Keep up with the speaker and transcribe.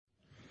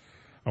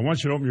I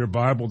want you to open your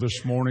Bible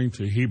this morning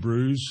to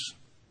Hebrews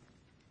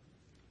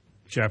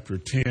chapter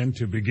 10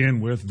 to begin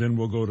with. Then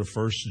we'll go to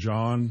 1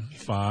 John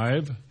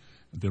 5.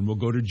 Then we'll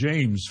go to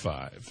James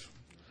 5.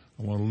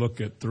 I want to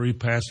look at three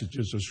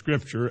passages of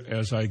Scripture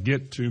as I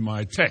get to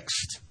my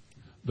text.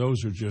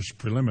 Those are just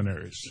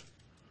preliminaries.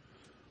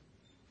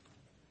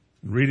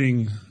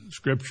 Reading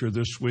Scripture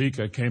this week,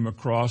 I came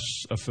across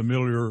a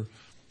familiar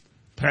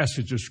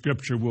passage of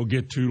Scripture we'll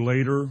get to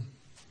later.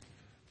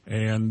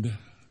 And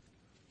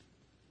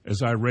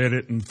as I read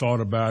it and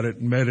thought about it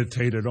and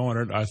meditated on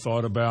it, I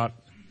thought about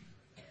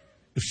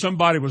if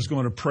somebody was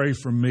going to pray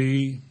for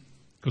me,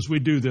 because we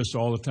do this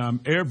all the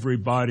time,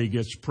 everybody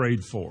gets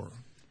prayed for.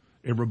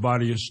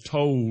 Everybody is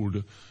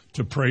told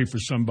to pray for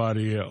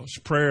somebody else.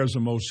 Prayer is the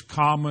most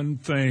common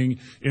thing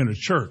in a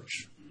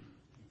church.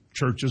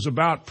 Church is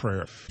about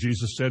prayer.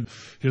 Jesus said,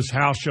 His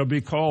house shall be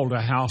called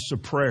a house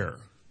of prayer.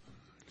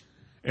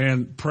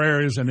 And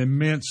prayer is an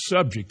immense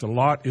subject. A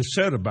lot is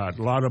said about it.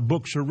 A lot of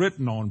books are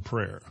written on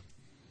prayer.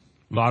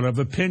 A lot of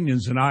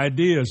opinions and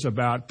ideas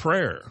about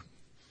prayer.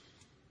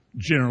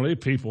 Generally,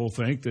 people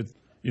think that,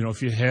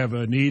 if you have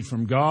a need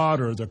from God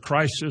or the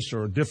crisis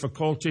or a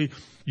difficulty,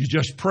 you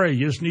just pray.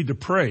 You just need to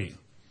pray.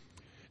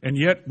 And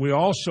yet we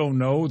also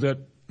know that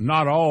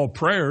not all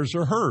prayers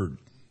are heard.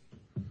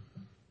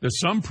 That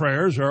some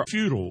prayers are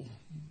futile,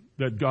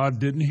 that God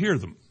didn't hear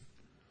them.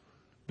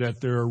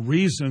 That there are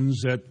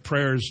reasons that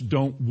prayers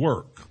don't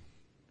work.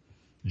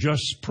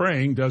 Just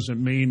praying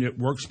doesn't mean it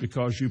works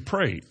because you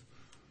prayed.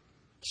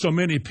 So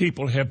many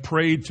people have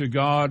prayed to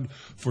God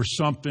for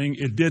something.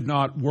 It did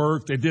not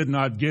work. They did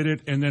not get it.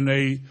 And then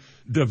they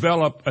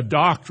develop a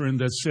doctrine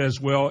that says,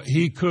 well,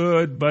 He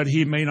could, but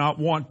He may not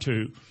want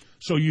to.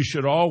 So you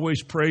should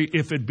always pray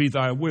if it be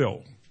thy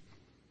will.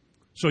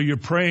 So you're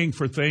praying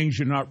for things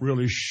you're not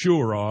really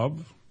sure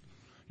of.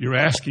 You're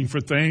asking for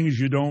things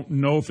you don't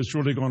know if it's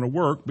really going to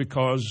work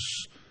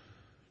because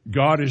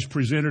God is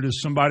presented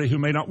as somebody who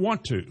may not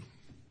want to.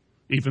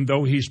 Even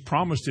though He's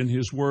promised in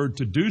His Word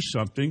to do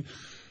something,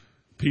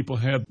 people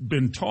have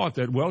been taught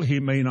that, well, He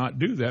may not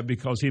do that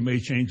because He may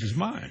change His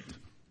mind.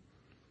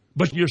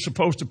 But you're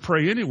supposed to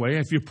pray anyway.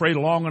 If you pray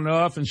long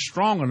enough and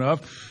strong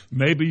enough,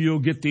 maybe you'll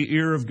get the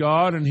ear of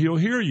God and He'll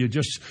hear you.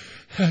 Just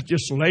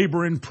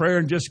labor in prayer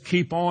and just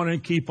keep on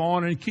and keep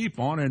on and keep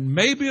on, and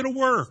maybe it'll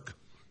work.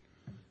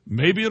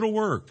 Maybe it'll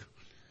work.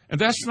 And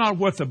that's not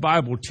what the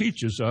Bible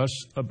teaches us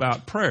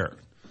about prayer.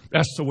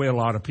 That's the way a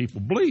lot of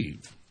people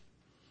believe.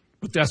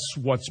 But that's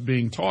what's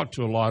being taught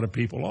to a lot of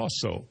people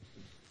also.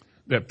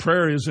 That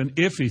prayer is an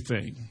iffy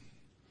thing,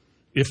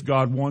 if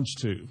God wants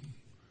to.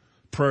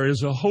 Prayer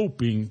is a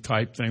hoping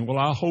type thing. Well,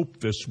 I hope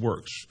this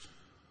works.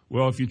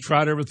 Well, if you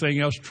tried everything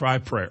else, try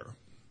prayer.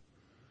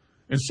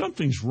 And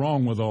something's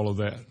wrong with all of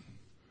that.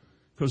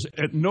 Because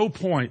at no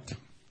point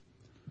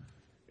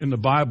in the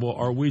Bible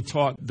are we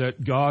taught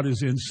that God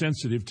is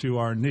insensitive to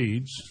our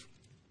needs,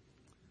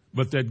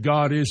 but that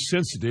God is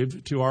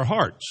sensitive to our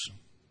hearts.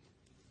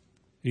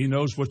 He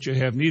knows what you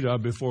have need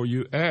of before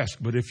you ask.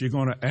 But if you're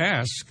going to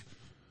ask,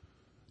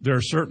 there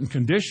are certain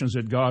conditions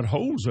that God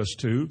holds us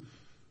to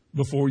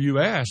before you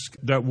ask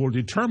that will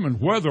determine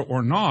whether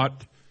or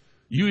not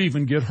you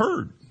even get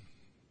heard.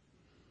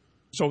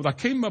 So I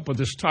came up with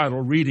this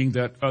title, reading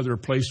that other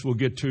place we'll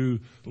get to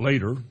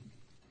later.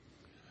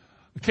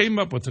 I came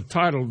up with the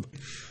title,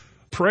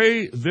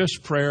 Pray This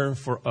Prayer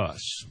for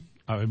Us.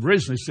 I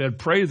originally said,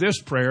 pray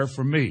this prayer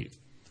for me.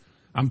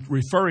 I'm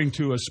referring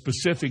to a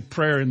specific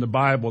prayer in the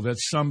Bible that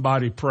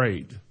somebody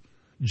prayed.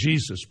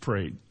 Jesus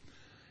prayed.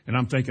 And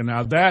I'm thinking,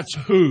 now that's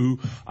who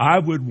I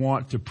would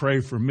want to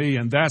pray for me,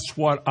 and that's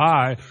what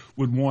I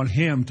would want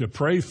Him to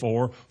pray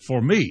for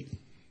me.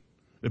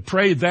 To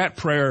pray that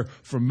prayer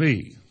for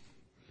me.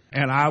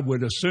 And I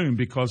would assume,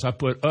 because I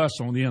put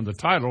us on the end of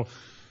the title,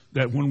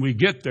 that when we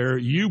get there,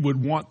 you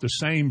would want the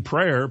same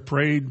prayer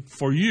prayed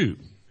for you.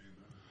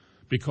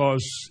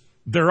 Because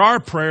there are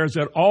prayers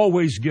that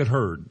always get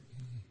heard.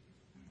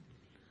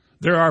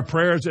 There are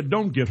prayers that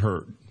don't get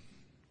heard.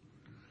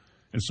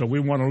 And so we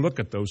want to look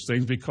at those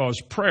things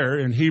because prayer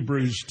in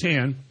Hebrews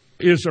 10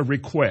 is a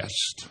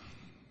request.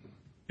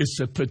 It's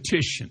a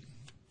petition.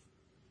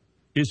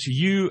 It's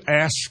you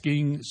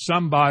asking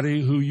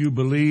somebody who you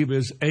believe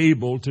is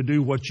able to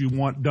do what you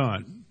want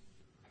done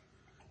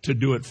to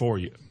do it for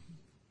you.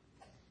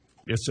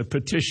 It's a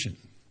petition.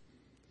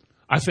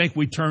 I think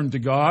we turn to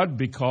God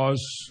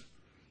because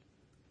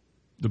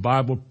the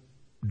Bible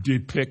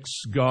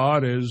depicts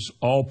God as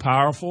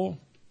all-powerful,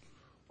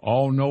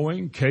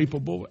 all-knowing,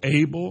 capable,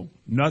 able.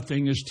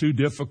 Nothing is too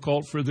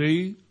difficult for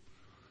thee.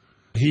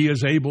 He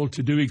is able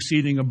to do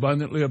exceeding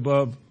abundantly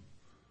above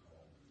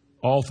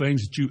all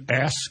things that you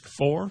ask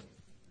for.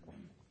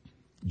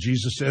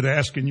 Jesus said,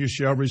 ask and you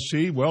shall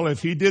receive. Well,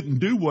 if He didn't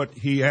do what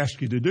He asked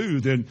you to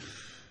do, then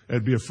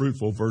that'd be a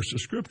fruitful verse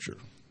of Scripture.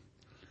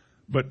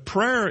 But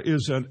prayer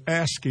is an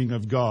asking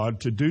of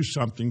God to do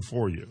something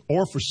for you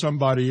or for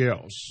somebody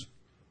else,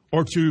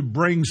 or to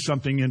bring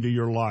something into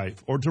your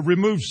life, or to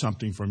remove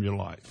something from your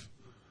life.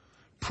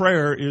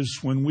 Prayer is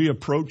when we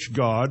approach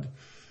God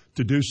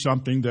to do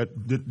something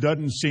that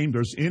doesn't seem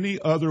there's any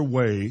other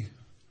way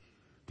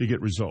to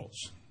get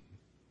results.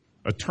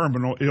 A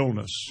terminal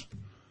illness,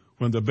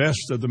 when the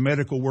best of the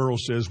medical world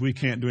says we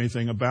can't do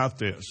anything about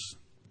this.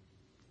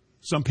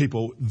 Some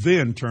people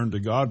then turn to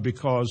God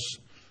because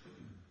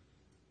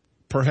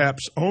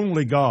perhaps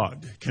only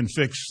God can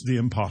fix the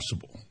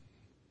impossible.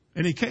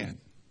 And He can.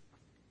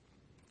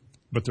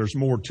 But there's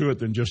more to it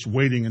than just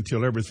waiting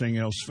until everything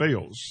else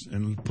fails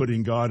and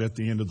putting God at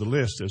the end of the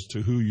list as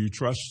to who you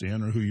trust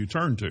in or who you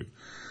turn to.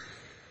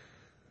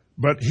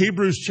 But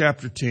Hebrews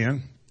chapter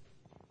 10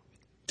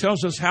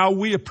 tells us how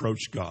we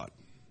approach God.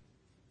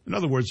 In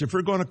other words, if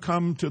we're going to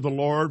come to the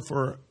Lord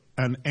for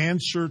an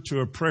answer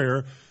to a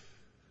prayer,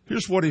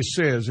 here's what He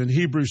says in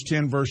Hebrews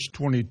 10 verse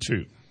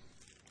 22.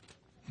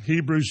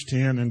 Hebrews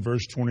 10 and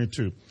verse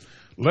 22.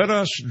 Let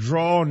us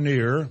draw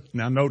near,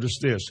 now notice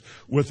this,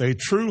 with a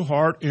true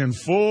heart in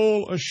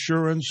full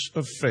assurance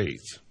of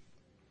faith,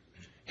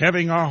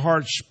 having our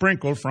hearts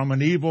sprinkled from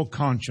an evil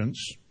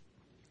conscience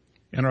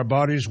and our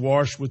bodies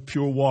washed with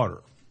pure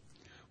water.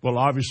 Well,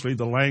 obviously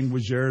the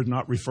language there is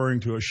not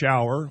referring to a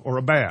shower or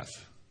a bath,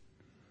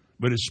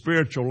 but it's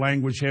spiritual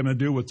language having to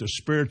do with the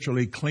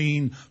spiritually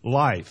clean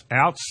life,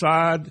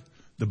 outside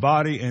the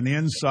body and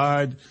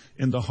inside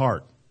in the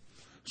heart.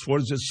 So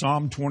what is it?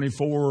 Psalm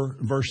 24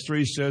 verse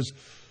 3 says,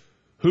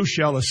 who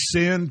shall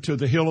ascend to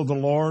the hill of the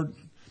Lord?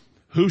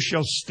 Who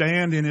shall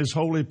stand in His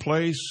holy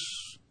place?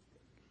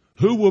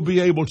 Who will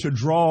be able to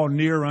draw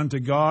near unto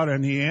God?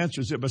 And He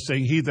answers it by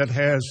saying, he that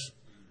has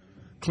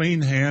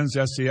clean hands,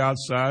 that's the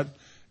outside,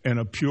 and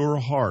a pure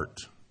heart.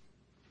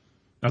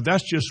 Now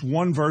that's just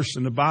one verse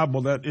in the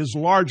Bible that is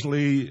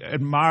largely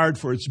admired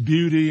for its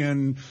beauty,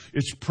 and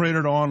it's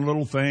printed on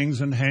little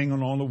things and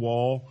hanging on the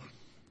wall.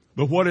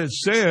 But what it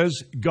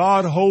says,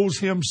 God holds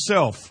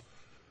Himself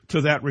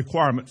to that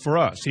requirement for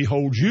us. He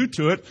holds you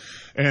to it,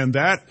 and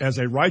that, as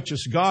a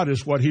righteous God,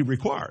 is what He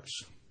requires.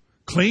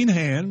 Clean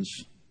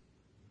hands,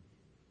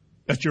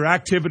 that's your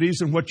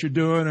activities and what you're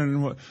doing,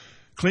 and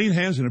clean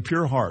hands and a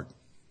pure heart.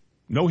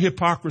 No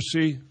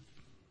hypocrisy,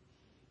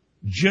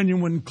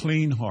 genuine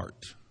clean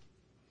heart.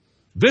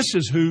 This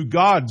is who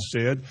God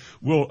said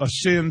will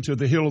ascend to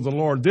the hill of the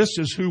Lord. This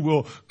is who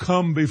will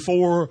come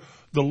before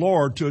the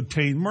Lord to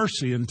obtain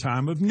mercy in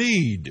time of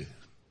need.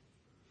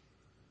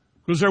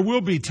 Because there will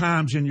be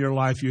times in your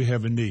life you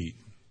have a need.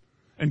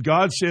 And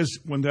God says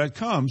when that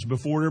comes,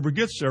 before it ever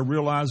gets there,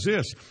 realize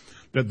this,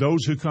 that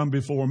those who come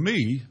before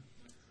me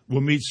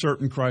will meet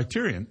certain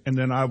criterion, and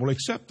then I will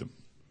accept them.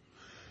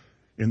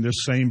 In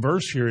this same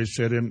verse here, it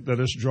said, let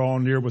us draw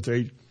near with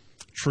a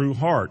true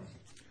heart.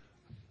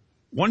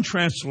 One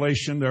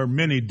translation, there are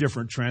many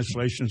different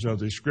translations of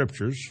the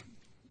Scriptures,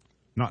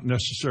 not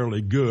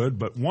necessarily good,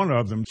 but one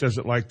of them says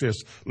it like this: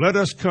 let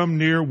us come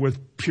near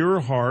with pure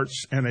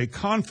hearts and a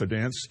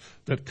confidence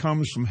that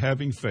comes from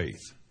having faith.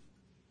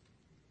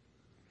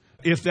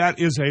 If that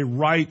is a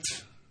right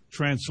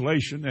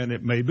translation, and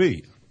it may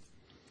be,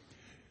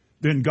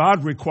 then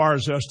God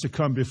requires us to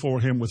come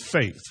before Him with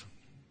faith.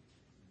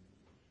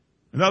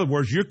 In other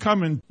words, you're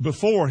coming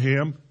before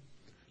Him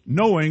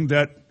knowing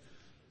that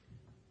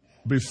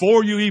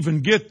before you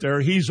even get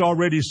there, He's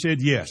already said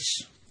yes.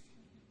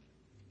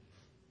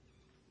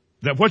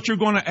 That what you're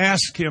going to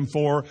ask Him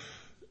for,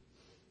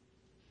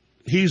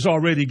 He's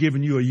already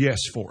given you a yes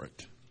for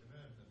it.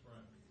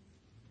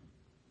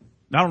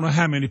 Now, I don't know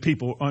how many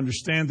people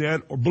understand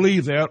that or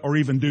believe that or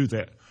even do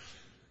that.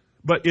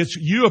 But it's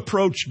you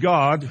approach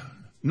God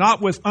not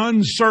with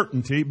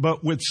uncertainty,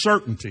 but with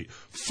certainty.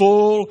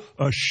 Full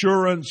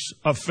assurance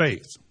of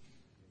faith.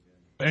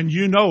 And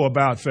you know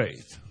about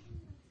faith.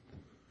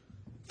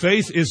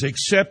 Faith is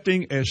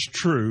accepting as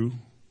true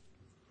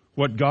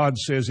what God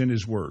says in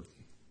His Word.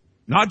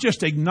 Not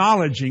just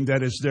acknowledging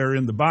that it's there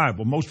in the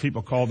Bible. Most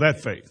people call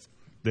that faith.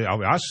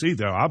 I see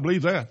that. I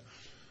believe that.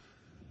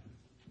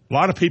 A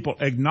lot of people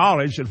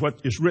acknowledge that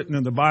what is written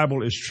in the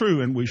Bible is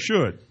true, and we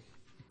should.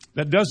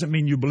 That doesn't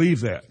mean you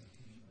believe that.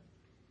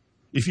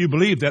 If you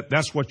believe that,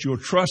 that's what you'll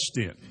trust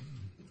in.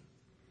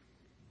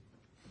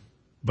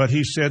 But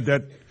He said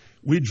that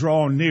we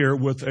draw near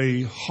with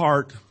a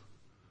heart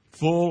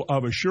full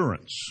of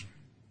assurance.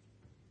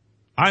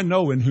 I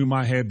know in whom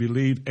I have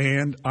believed,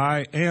 and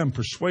I am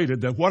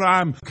persuaded that what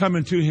I'm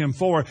coming to Him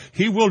for,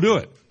 He will do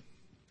it.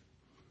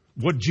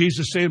 What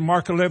Jesus said in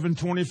Mark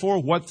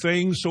 11:24, what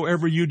things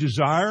soever you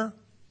desire.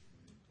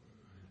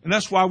 And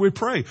that's why we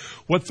pray.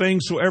 What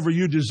things soever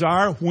you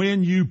desire,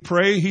 when you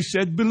pray, He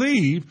said,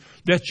 believe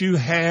that you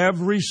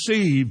have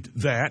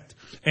received that,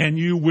 and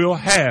you will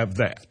have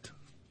that.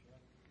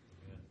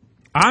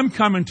 I'm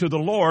coming to the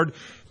Lord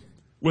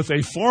with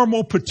a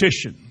formal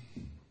petition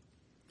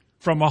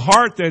from a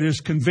heart that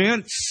is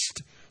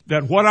convinced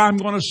that what I'm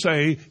going to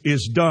say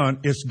is done.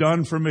 It's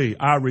done for me.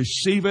 I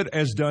receive it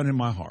as done in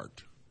my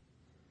heart.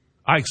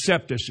 I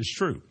accept this as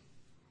true.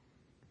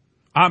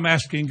 I'm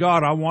asking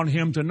God, I want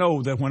Him to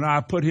know that when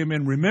I put Him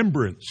in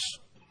remembrance,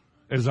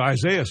 as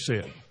Isaiah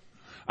said,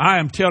 I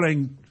am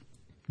telling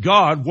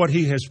God what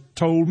He has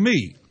told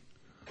me.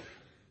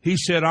 He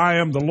said, I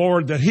am the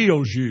Lord that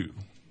heals you.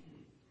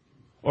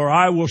 or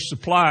I will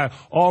supply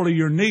all of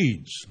your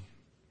needs.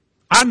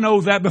 I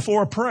know that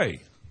before I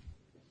pray.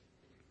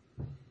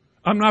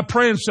 I'm not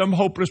praying some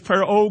hopeless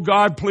prayer. Oh,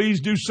 God, please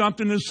do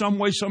something in some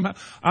way, somehow.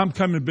 I'm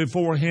coming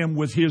before Him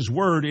with His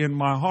word in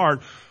my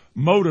heart,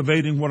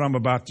 motivating what I'm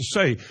about to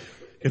say.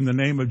 In the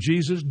name of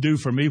Jesus, do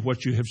for me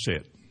what you have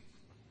said.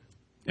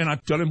 And I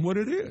tell Him what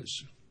it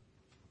is.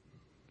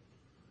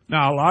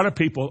 Now, a lot of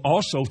people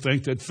also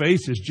think that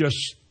faith is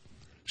just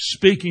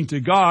speaking to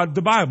God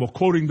the Bible,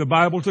 quoting the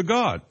Bible to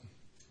God.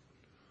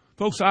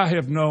 Folks, I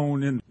have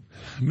known in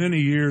many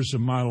years of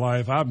my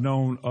life, I've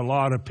known a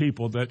lot of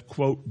people that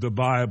quote the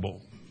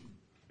Bible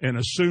and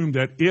assume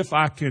that if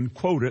I can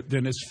quote it,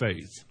 then it's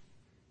faith.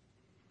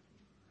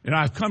 And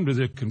I've come to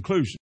the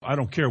conclusion, I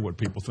don't care what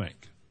people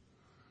think.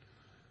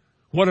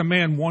 What a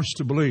man wants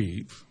to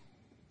believe,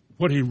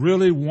 what he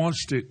really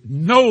wants to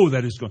know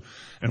that is going,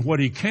 and what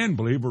he can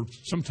believe are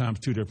sometimes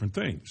two different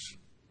things.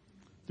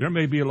 There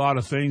may be a lot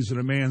of things in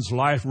a man's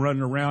life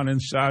running around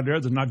inside there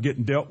that's not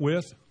getting dealt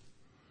with.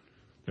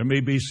 There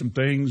may be some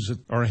things that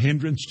are a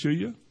hindrance to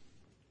you.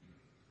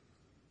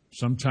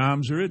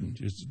 Sometimes there isn't.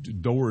 The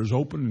door is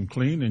open and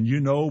clean, and you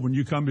know when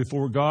you come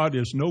before God,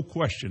 there's no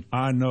question.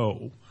 I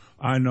know.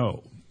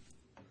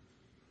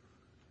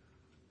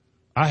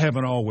 I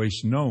haven't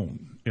always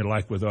known it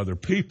like with other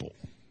people.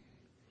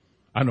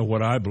 I know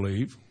what I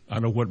believe. I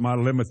know what my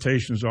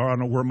limitations are. I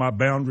know where my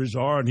boundaries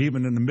are. And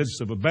even in the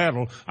midst of a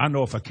battle, I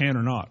know if I can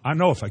or not. I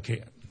know if I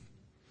can.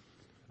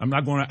 I'm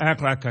not going to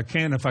act like I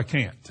can if I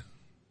can't,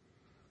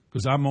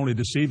 because I'm only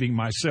deceiving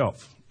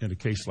myself in a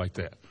case like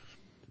that.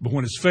 But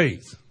when it's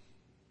faith,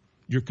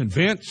 you're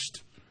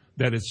convinced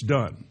that it's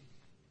done,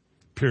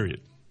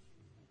 period.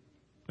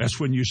 That's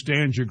when you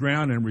stand your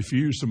ground and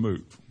refuse to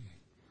move,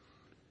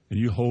 and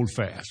you hold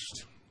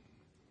fast.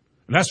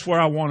 And that's where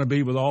I want to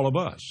be with all of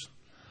us.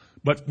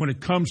 But when it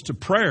comes to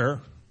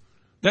prayer,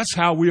 that's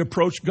how we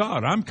approach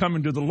God. I'm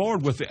coming to the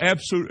Lord with the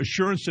absolute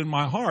assurance in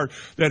my heart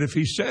that if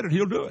He said it,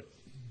 He'll do it.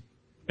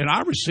 And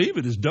I receive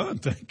it as done.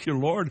 Thank you,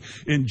 Lord,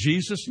 in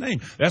Jesus'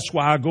 name. That's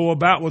why I go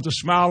about with a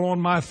smile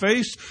on my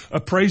face,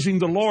 praising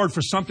the Lord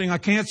for something I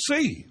can't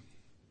see.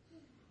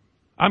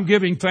 I'm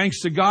giving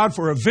thanks to God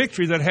for a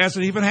victory that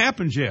hasn't even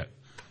happened yet,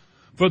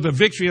 for the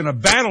victory in a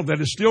battle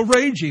that is still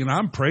raging, and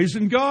I'm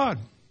praising God.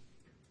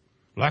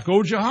 Like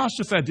old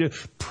Jehoshaphat did,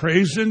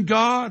 praising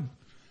God.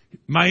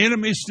 My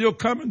enemy's still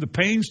coming, the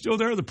pain's still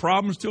there, the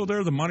problem's still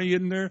there, the money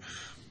isn't there.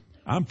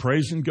 I'm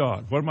praising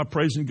God. What am I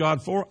praising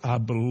God for? I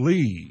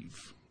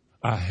believe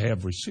I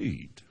have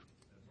received.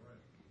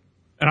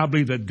 And I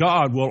believe that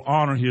God will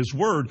honor His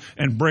word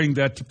and bring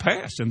that to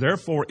pass. And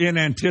therefore, in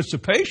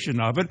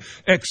anticipation of it,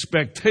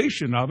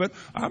 expectation of it,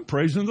 I'm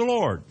praising the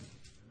Lord.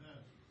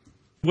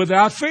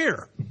 Without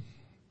fear.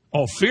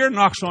 Oh, fear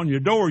knocks on your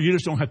door. You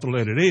just don't have to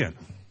let it in.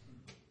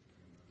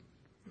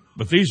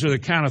 But these are the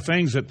kind of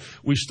things that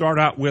we start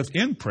out with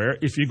in prayer.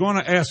 If you're going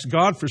to ask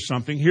God for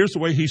something, here's the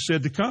way He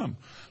said to come.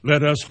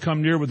 Let us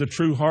come near with a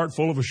true heart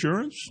full of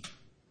assurance.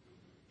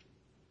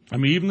 I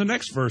mean, even the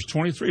next verse,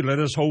 23, let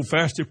us hold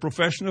fast the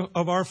profession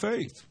of our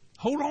faith.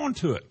 Hold on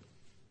to it.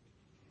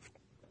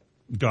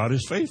 God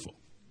is faithful.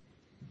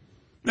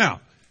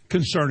 Now,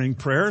 concerning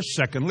prayer,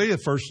 secondly,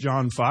 1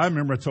 John 5,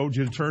 remember I told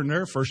you to turn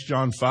there, 1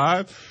 John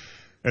 5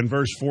 and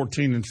verse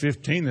 14 and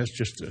 15. That's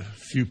just a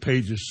few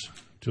pages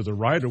to the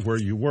right of where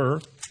you were.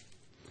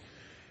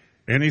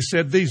 And he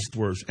said these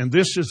words, and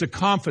this is the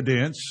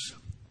confidence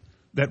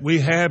that we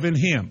have in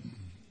Him.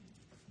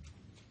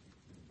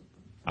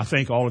 I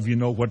think all of you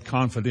know what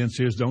confidence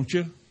is, don't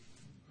you?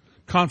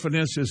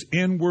 Confidence is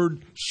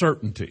inward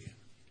certainty.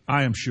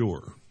 I am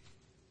sure.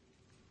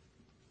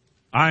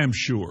 I am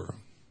sure.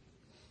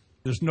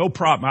 There's no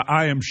problem.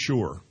 I am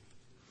sure.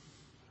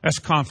 That's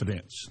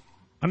confidence.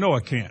 I know I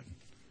can.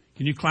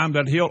 Can you climb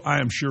that hill? I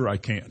am sure I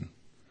can.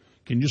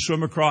 Can you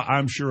swim across?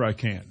 I'm sure I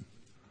can.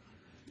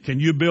 Can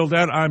you build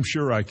that? I'm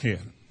sure I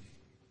can.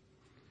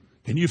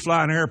 Can you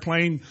fly an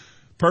airplane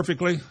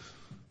perfectly?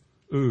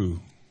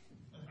 Ooh.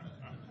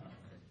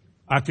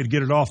 I could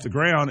get it off the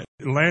ground.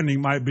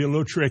 Landing might be a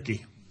little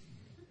tricky.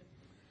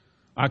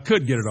 I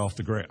could get it off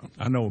the ground.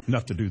 I know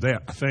enough to do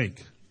that, I think.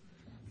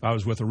 If I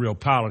was with a real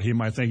pilot, he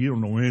might think, you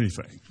don't know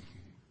anything.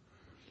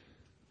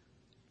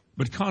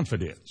 But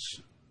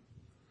confidence.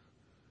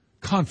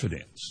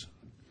 Confidence.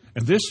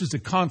 And this is the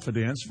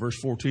confidence, verse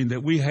 14,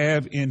 that we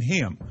have in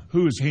Him.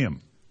 Who is Him?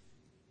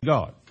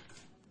 God.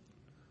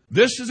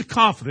 This is the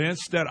confidence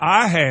that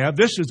I have.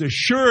 This is the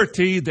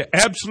surety, the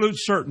absolute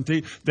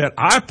certainty that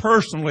I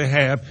personally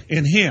have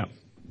in Him.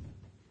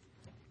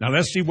 Now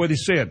let's see what He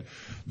said.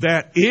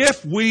 That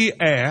if we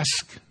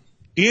ask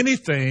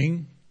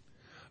anything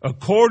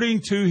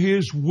according to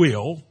His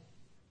will,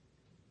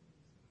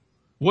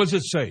 what does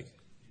it say?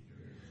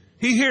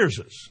 He hears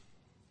us.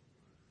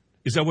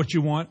 Is that what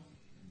you want?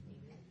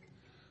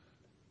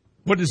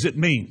 What does it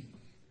mean?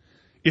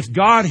 If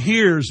God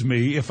hears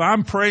me, if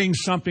I'm praying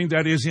something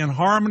that is in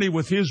harmony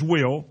with His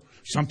will,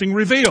 something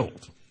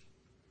revealed,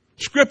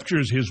 Scripture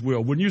is His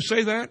will, wouldn't you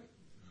say that?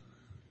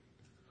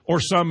 Or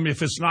some,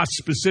 if it's not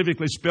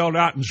specifically spelled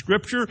out in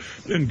Scripture,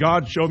 then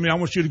God showed me, I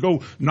want you to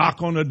go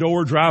knock on the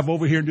door, drive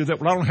over here and do that.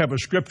 Well, I don't have a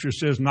Scripture that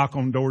says knock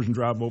on doors and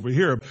drive over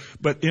here.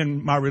 But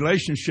in my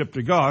relationship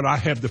to God, I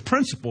have the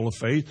principle of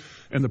faith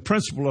and the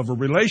principle of a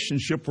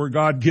relationship where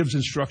God gives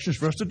instructions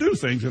for us to do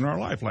things in our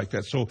life like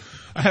that. So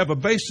I have a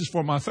basis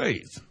for my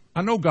faith.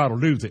 I know God will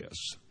do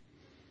this.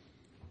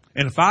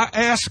 And if I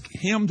ask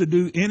Him to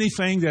do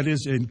anything that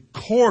is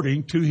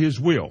according to His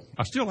will,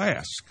 I still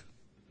ask.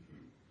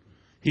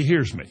 He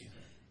hears me.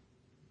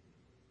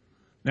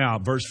 Now,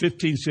 verse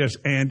 15 says,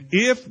 and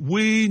if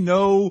we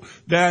know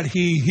that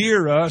He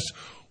hears us,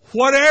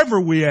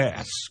 whatever we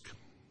ask,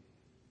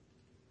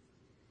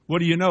 what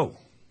do you know?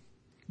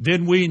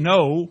 Then we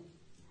know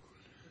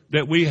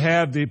that we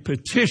have the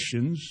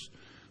petitions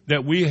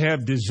that we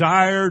have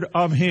desired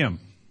of Him.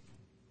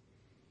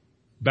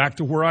 Back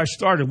to where I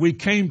started. We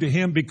came to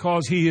Him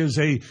because He is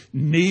a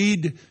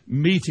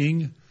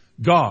need-meeting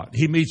God.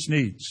 He meets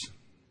needs.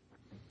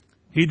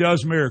 He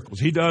does miracles.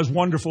 He does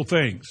wonderful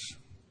things.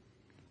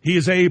 He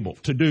is able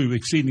to do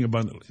exceeding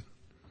abundantly.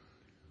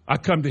 I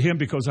come to Him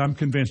because I'm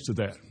convinced of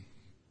that.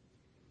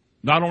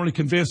 Not only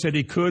convinced that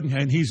He could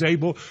and He's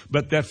able,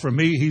 but that for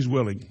me, He's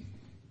willing.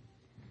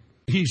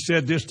 He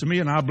said this to me,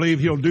 and I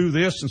believe He'll do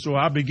this, and so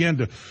I begin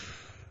to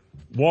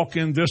walk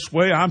in this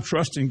way. I'm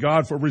trusting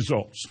God for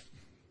results.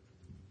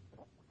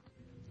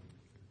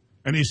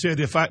 And He said,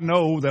 if I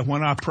know that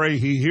when I pray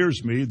He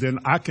hears me, then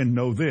I can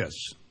know this.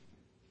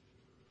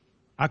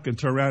 I can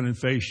turn around and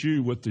face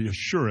you with the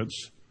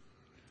assurance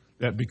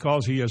that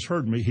because He has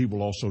heard me, He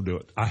will also do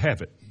it. I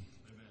have it.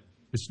 Amen.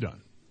 It's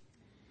done.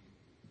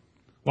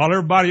 While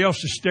everybody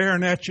else is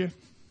staring at you,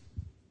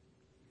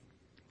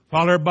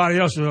 while everybody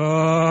else is,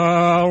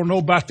 I don't know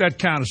about that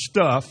kind of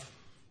stuff,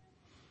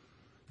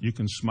 you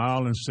can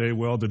smile and say,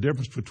 well, the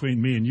difference between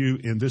me and you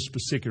in this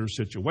particular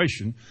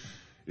situation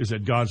is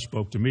that God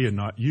spoke to me and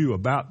not you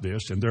about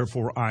this, and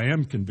therefore I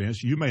am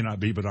convinced. You may not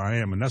be, but I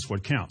am, and that's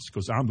what counts,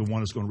 because I'm the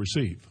one that's going to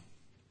receive.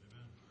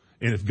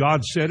 And if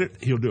God said it,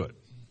 He'll do it.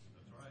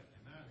 That's right.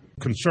 Amen.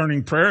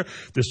 Concerning prayer,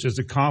 this is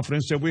the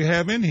confidence that we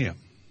have in Him.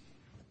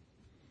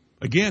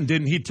 Again,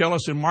 didn't He tell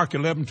us in Mark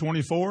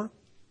 11:24?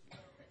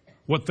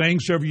 What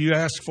things ever you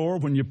ask for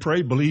when you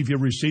pray, believe you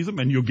receive them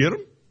and you'll get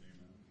them.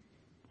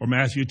 Or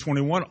Matthew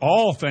 21,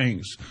 all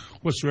things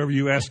whatsoever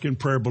you ask in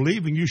prayer,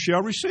 believing, you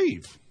shall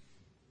receive.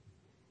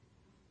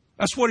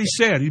 That's what He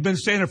said. He's been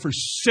saying it for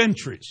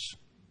centuries.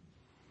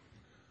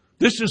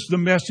 This is the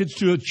message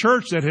to a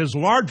church that has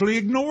largely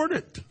ignored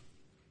it.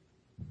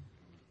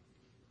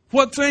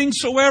 What things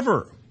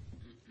soever.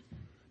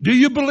 Do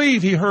you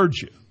believe He heard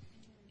you?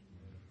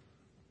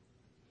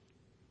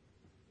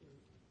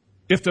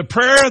 If the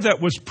prayer that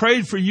was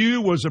prayed for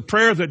you was a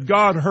prayer that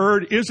God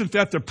heard, isn't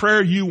that the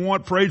prayer you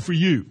want prayed for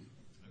you?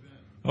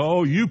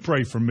 Oh, you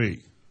pray for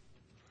me.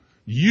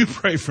 You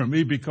pray for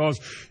me, because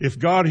if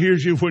God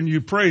hears you when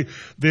you pray,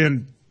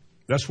 then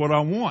that's what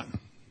I want.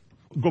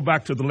 Go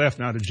back to the left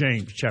now to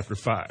James chapter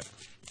 5.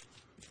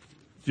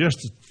 Just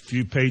a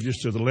few pages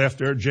to the left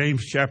there.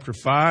 James chapter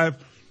 5,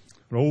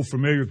 an old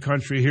familiar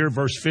country here,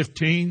 verse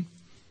 15.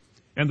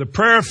 And the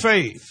prayer of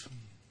faith,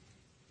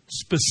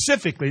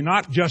 specifically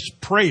not just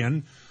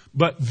praying,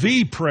 but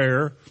the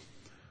prayer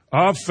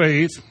of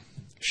faith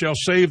shall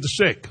save the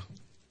sick.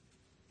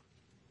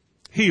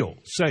 Heal,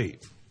 save,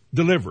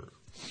 deliver,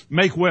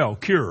 make well,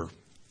 cure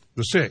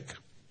the sick.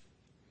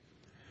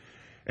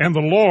 And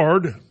the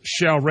Lord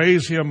shall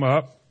raise him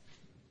up.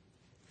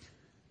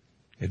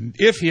 And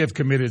if he have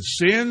committed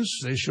sins,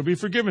 they shall be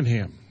forgiven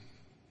him.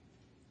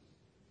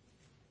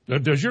 Now,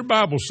 does your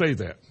Bible say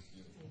that?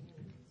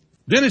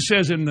 Then it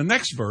says in the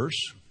next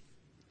verse,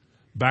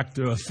 back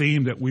to a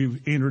theme that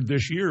we've entered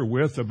this year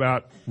with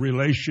about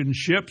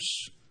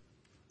relationships,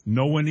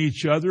 knowing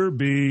each other,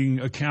 being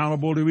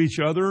accountable to each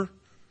other,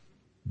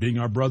 being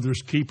our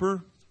brother's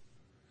keeper,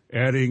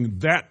 adding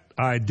that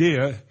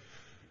idea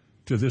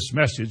to this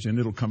message, and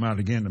it'll come out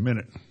again a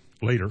minute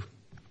later.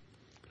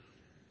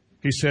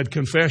 He said,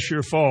 confess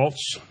your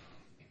faults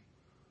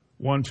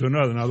one to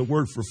another. Now, the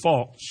word for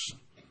faults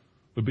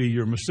would be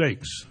your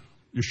mistakes,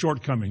 your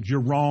shortcomings, your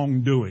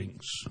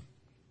wrongdoings,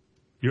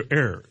 your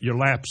error, your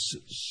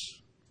lapses.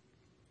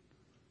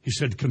 He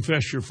said,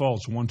 confess your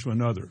faults one to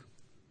another.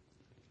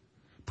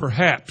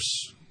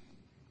 Perhaps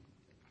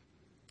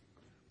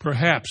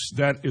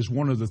that is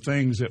one of the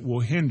things that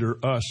will hinder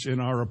us in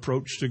our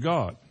approach to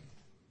God.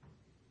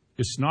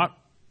 It's not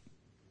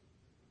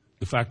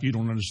the fact you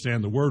don't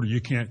understand the word or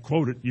you can't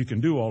quote it. You can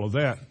do all of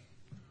that.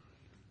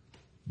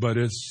 But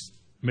it's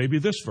maybe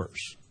this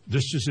verse.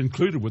 This is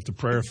included with the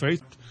prayer of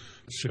faith.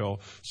 Shall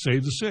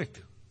save the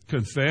sick.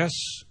 Confess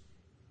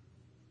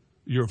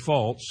your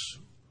faults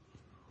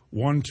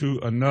one to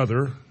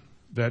another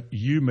that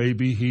you may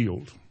be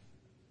healed.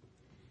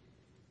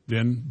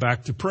 Then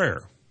back to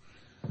prayer.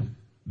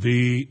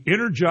 The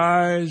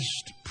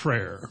energized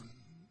prayer.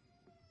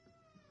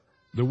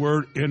 The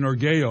word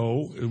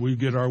energeo, we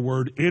get our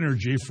word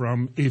energy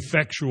from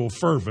effectual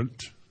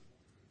fervent,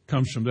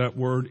 comes from that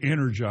word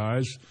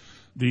energize.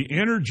 The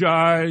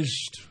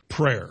energized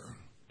prayer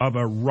of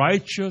a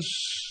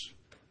righteous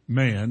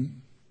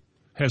man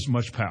has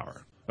much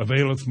power,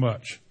 availeth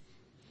much.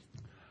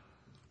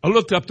 I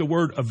looked up the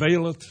word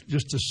availeth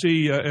just to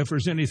see if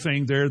there's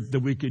anything there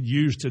that we could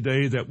use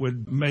today that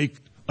would make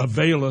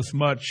availeth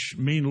much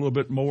mean a little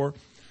bit more.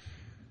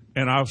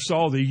 And I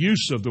saw the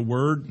use of the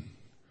word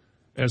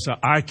as a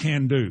I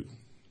can do.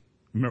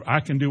 Remember, I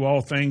can do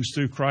all things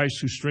through Christ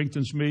who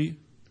strengthens me.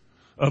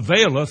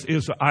 Availeth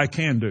is a I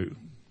can do.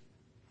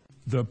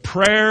 The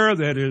prayer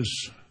that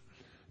is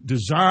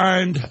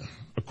designed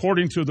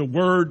according to the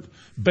word,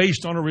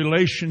 based on a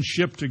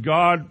relationship to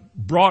God,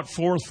 brought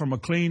forth from a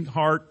clean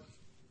heart,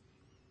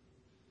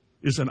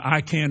 is an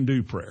I can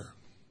do prayer.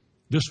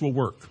 This will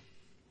work.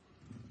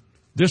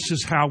 This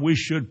is how we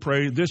should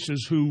pray. This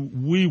is who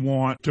we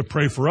want to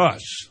pray for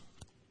us.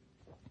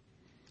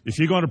 If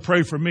you're going to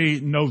pray for me,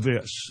 know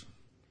this.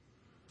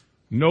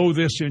 Know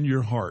this in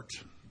your heart.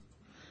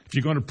 If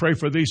you're going to pray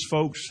for these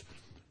folks,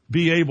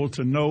 be able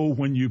to know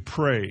when you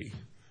pray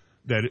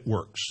that it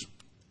works.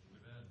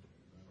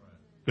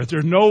 That there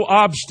are no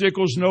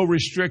obstacles, no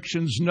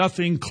restrictions,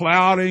 nothing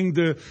clouding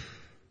the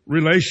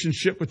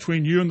relationship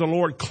between you and the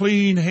Lord.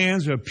 Clean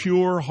hands, a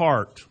pure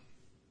heart.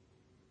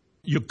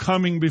 You're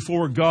coming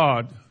before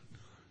God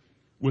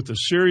with a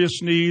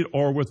serious need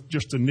or with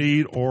just a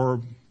need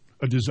or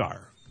a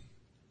desire.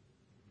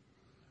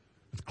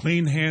 With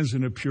clean hands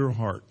and a pure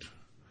heart.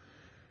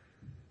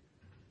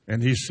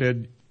 And he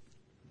said,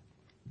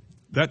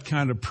 that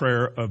kind of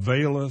prayer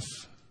availeth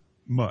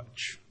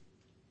much.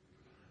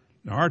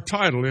 Now, our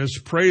title is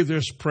Pray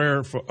This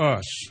Prayer for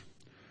Us.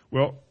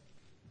 Well,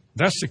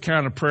 that's the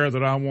kind of prayer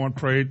that I want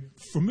prayed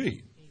for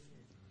me.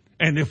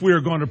 And if we are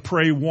going to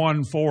pray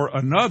one for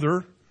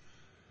another,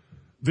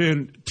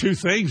 then two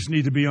things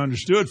need to be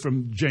understood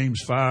from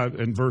James 5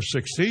 and verse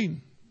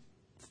 16.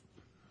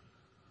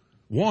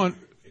 One,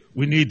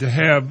 we need to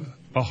have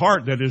a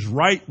heart that is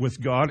right with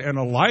God and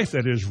a life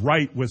that is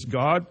right with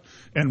God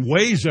and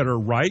ways that are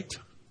right.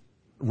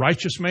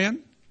 Righteous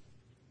man.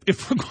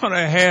 If we're going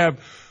to have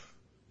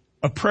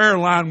a prayer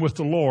line with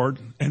the Lord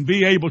and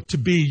be able to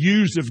be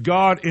used of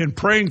God in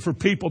praying for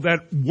people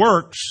that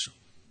works,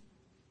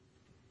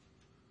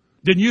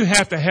 then you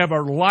have to have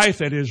a life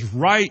that is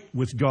right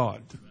with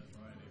God.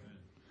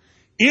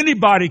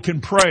 Anybody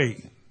can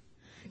pray.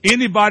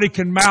 Anybody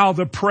can mouth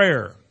a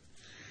prayer.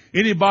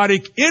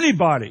 Anybody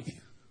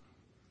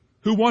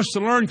who wants to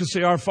learn can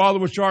say, Our Father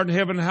which art in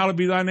heaven, hallowed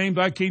be thy name,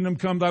 thy kingdom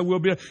come, thy will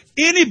be done.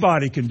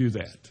 Anybody can do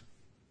that.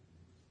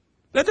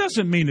 That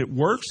doesn't mean it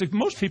works.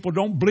 Most people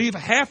don't believe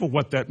half of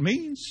what that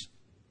means.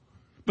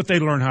 But they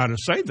learn how to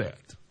say that.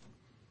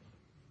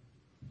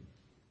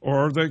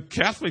 Or the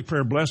Catholic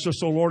prayer, Bless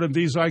us, O Lord, and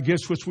these thy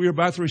gifts which we are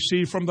about to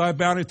receive from thy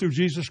bounty through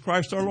Jesus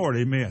Christ our Lord.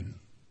 Amen.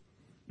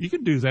 You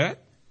can do that.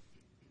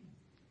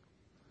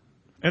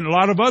 And a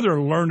lot of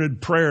other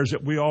learned prayers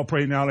that we all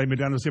pray now. Lay me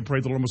down and say,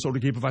 Pray the Lord my soul to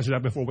keep. If I should die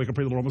before we can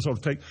pray the Lord my soul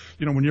to take.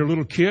 You know, when you're a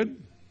little kid,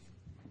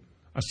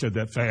 I said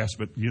that fast,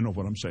 but you know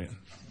what I'm saying.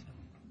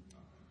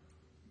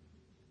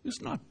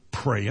 It's not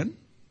praying.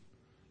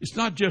 It's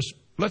not just,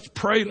 let's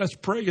pray, let's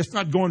pray. It's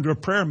not going to a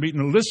prayer meeting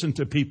and listen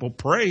to people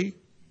pray.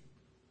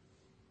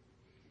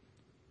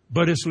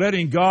 But it's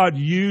letting God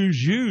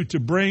use you to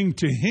bring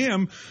to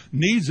Him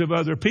needs of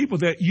other people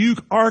that you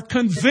are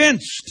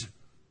convinced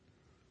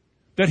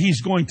that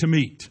He's going to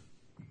meet.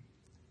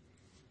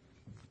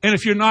 And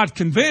if you're not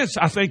convinced,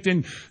 I think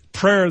then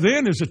prayer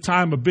then is a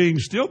time of being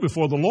still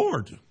before the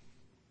Lord.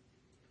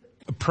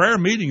 A prayer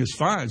meeting is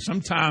fine.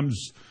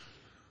 Sometimes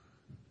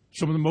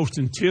some of the most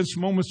intense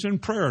moments in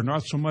prayer,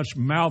 not so much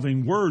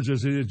mouthing words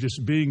as it is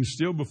just being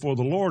still before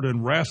the Lord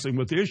and wrestling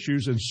with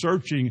issues and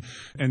searching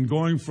and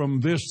going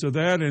from this to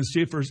that and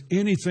see if there's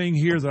anything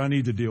here that I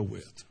need to deal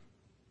with.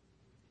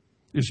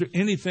 Is there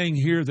anything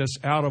here that's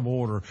out of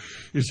order?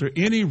 Is there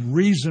any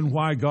reason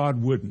why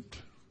God wouldn't?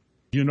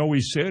 You know,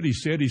 He said,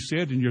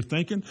 and you're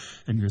thinking,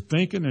 and you're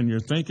thinking, and you're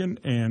thinking,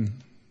 and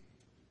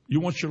you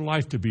want your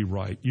life to be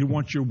right. You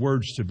want your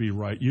words to be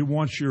right. You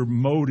want your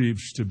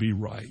motives to be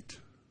right.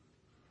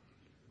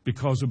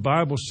 Because the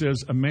Bible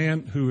says a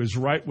man who is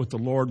right with the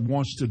Lord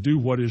wants to do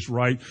what is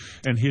right,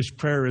 and his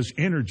prayer is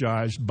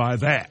energized by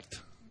that.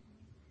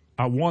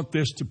 I want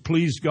this to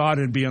please God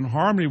and be in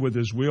harmony with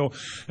His will.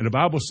 And the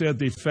Bible said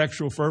the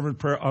effectual, fervent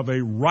prayer of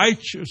a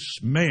righteous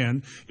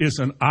man is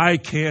an I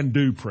can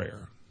do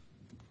prayer.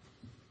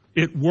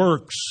 It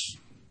works.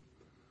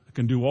 I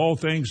can do all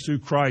things through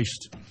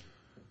Christ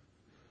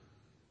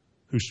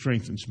who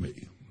strengthens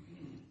me.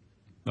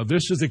 Now,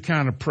 this is the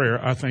kind of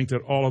prayer I think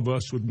that all of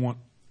us would want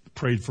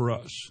prayed for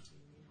us.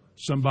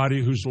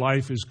 Somebody whose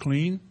life is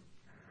clean.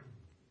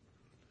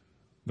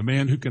 The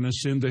man who can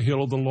ascend the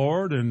hill of the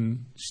Lord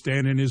and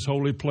stand in His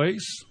holy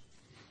place.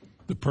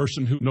 The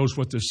person who knows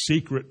what the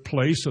secret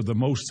place of the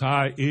Most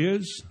High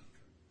is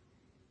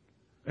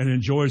and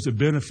enjoys the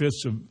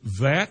benefits of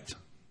that.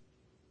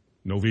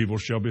 No evil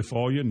shall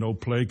befall you. No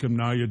plague come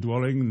nigh your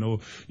dwelling.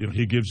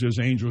 He gives His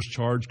angels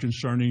charge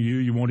concerning you.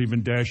 You won't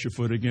even dash your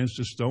foot against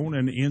a stone.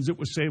 And ends it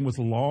with saying, with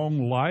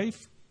long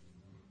life,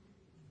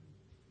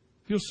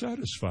 He'll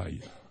satisfy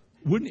you.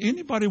 Wouldn't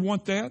anybody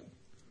want that?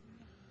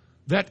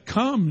 that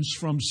comes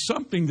from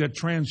something that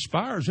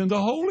transpires in the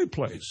holy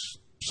place.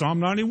 Psalm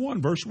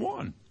 91, verse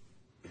 1.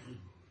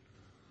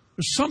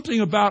 There's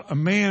something about a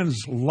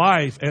man's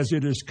life as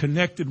it is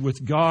connected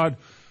with God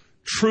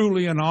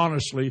truly and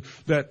honestly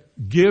that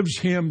gives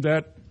him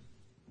that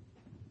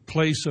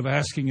place of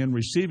asking and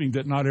receiving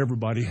that not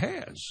everybody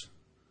has,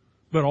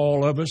 but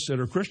all of us that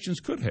are Christians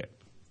could have.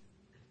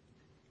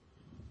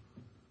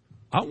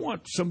 I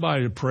want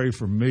somebody to pray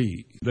for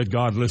me that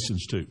God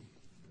listens to.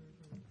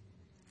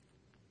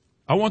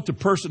 I want the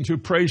person who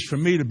prays for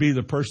me to be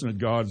the person that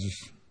God's,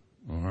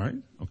 all right,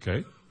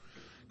 okay.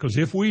 Because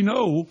if we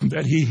know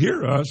that He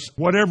hears us,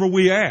 whatever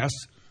we ask,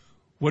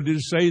 what did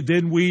it say?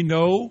 Then we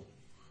know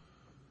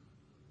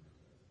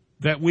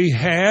that we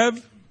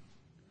have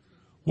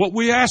what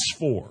we asked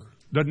for.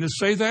 Doesn't it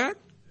say that?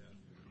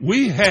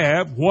 We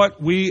have what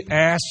we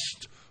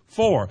asked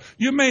for.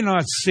 You may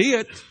not see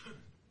it.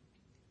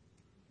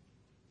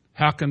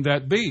 How can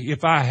that be?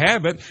 If I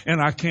have it and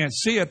I can't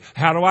see it,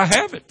 how do I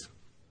have it?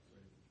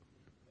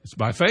 It's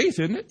by faith,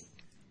 isn't it?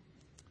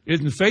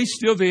 Isn't faith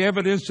still the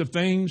evidence of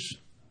things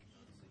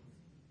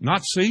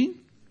not seen?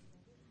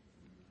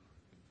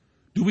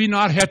 Do we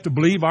not have to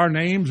believe our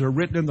names are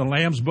written in the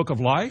Lamb's Book of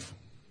Life?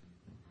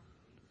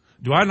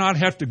 Do I not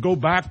have to go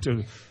back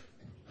to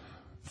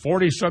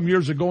 40-some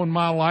years ago in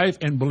my life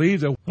and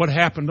believe that what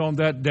happened on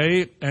that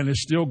day and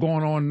is still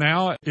going on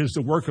now is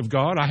the work of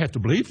God? I have to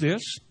believe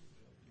this.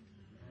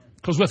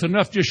 Because with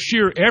enough just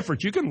sheer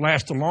effort, you can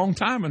last a long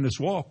time in this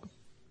walk.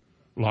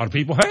 A lot of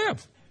people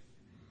have.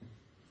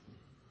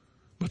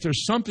 But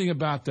there's something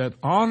about that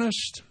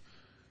honest,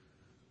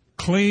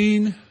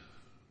 clean,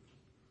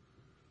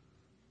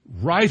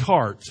 right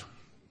heart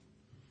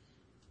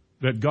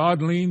that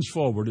God leans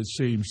forward, it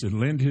seems, and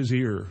lend His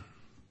ear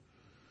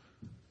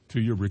to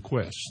your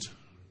request.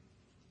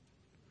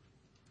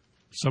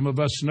 Some of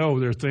us know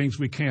there are things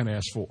we can't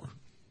ask for.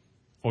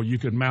 Or you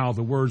can mouth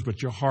the words,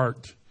 but your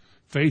heart.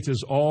 Faith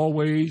is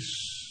always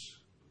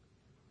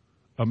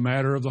a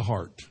matter of the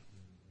heart.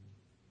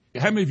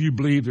 How many of you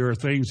believe there are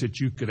things that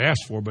you could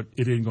ask for, but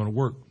it ain't going to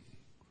work?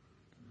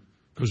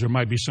 Because there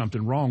might be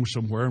something wrong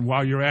somewhere, and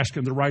while you're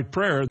asking the right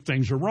prayer,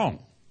 things are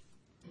wrong.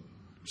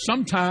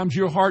 Sometimes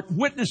your heart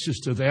witnesses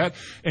to that,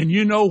 and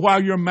you know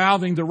while you're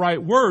mouthing the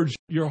right words,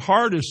 your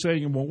heart is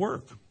saying it won't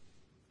work.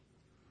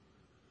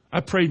 I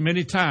prayed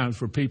many times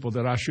for people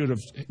that I should have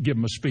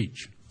given a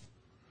speech.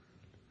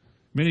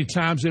 Many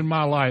times in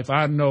my life,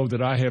 I know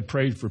that I have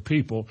prayed for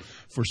people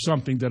for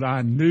something that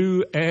I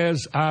knew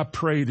as I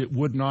prayed it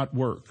would not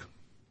work.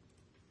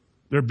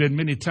 There have been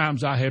many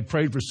times I have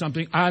prayed for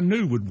something I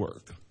knew would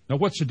work. Now,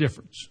 what's the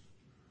difference?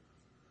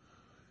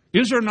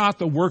 Is there not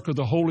the work of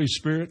the Holy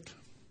Spirit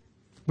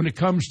when it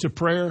comes to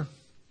prayer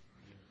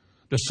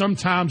that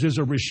sometimes is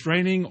a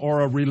restraining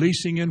or a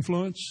releasing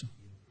influence?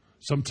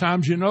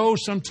 Sometimes you know,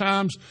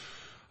 sometimes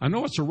I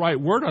know it's the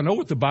right word. I know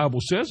what the Bible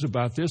says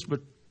about this, but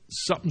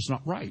something's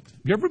not right.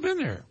 Have you ever been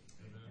there?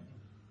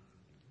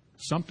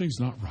 Something's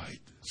not right.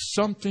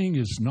 Something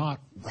is not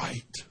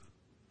right.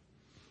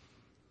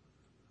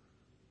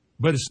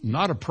 But it's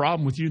not a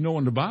problem with you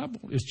knowing the Bible.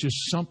 It's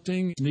just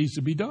something needs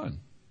to be done.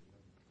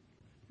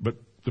 But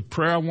the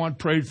prayer I want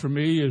prayed for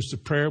me is the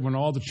prayer when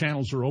all the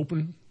channels are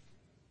open.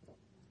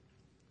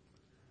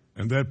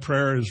 And that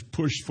prayer is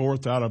pushed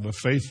forth out of a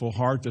faithful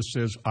heart that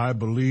says, I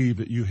believe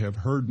that you have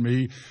heard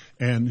me,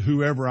 and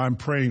whoever I'm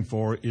praying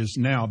for is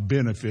now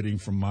benefiting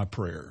from my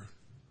prayer.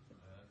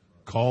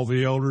 Call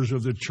the elders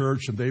of the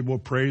church, and they will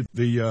pray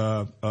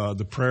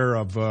the prayer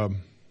of,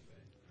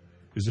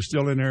 is it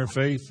still in there,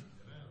 faith?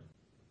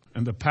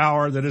 And the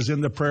power that is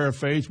in the prayer of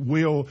faith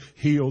will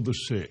heal the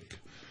sick.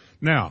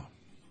 Now,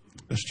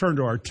 let's turn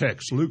to our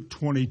text, Luke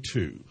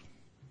 22.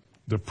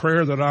 The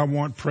prayer that I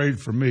want prayed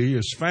for me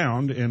is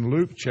found in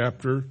Luke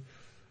chapter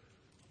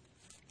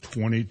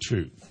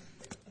 22.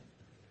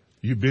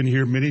 You've been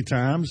here many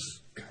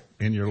times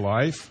in your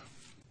life,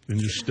 in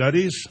your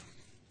studies,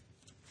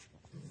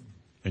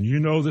 and you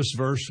know this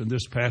verse and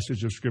this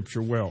passage of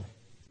Scripture well.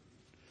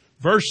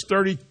 Verse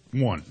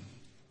 31.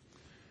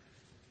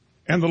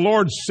 And the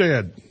Lord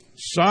said,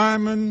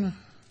 Simon,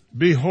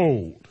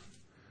 behold,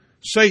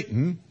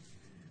 Satan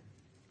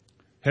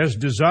has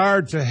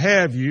desired to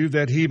have you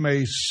that he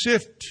may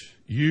sift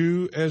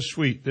you as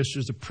wheat. This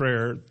is the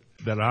prayer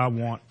that I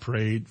want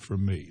prayed for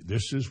me.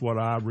 This is what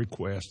I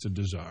request and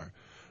desire.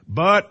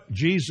 But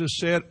Jesus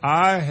said,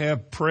 I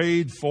have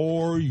prayed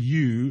for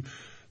you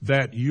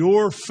that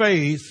your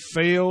faith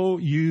fail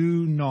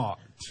you not.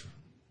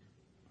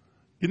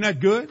 Isn't that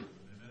good? Amen.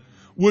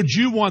 Would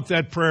you want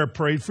that prayer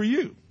prayed for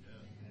you?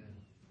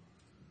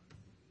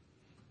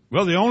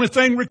 Well, the only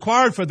thing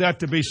required for that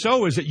to be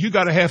so is that you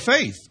got to have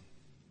faith.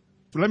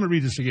 Let me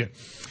read this again.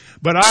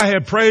 But I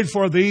have prayed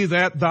for thee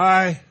that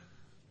thy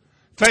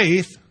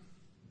faith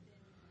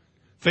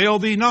fail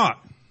thee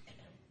not.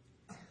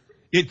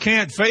 It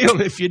can't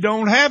fail if you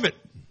don't have it.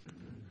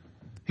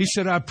 He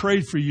said, I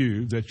prayed for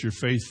you that your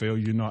faith fail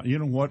you not. You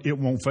know what? It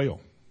won't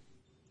fail.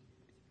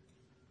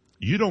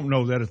 You don't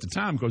know that at the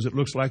time because it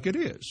looks like it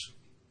is.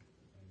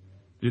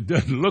 It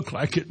doesn't look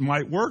like it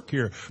might work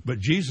here. But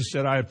Jesus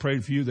said, I have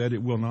prayed for you that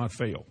it will not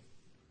fail.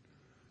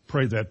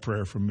 Pray that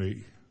prayer for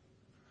me.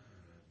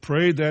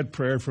 Pray that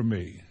prayer for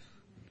me.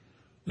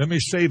 Let me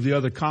save the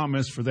other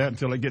comments for that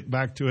until I get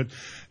back to it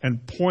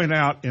and point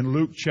out in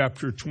Luke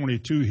chapter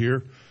 22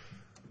 here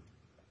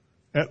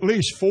at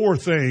least 4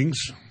 things,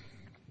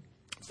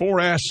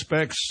 4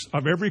 aspects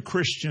of every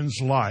Christian's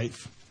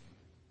life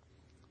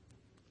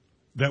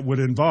that would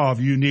involve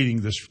you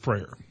needing this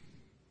prayer.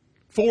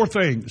 4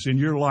 things in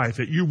your life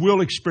that you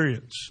will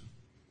experience.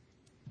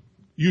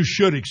 You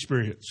should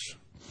experience.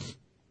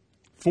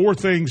 4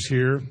 things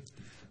here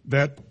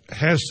that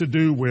has to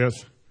do with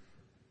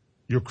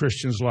your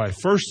Christian's life.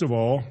 First of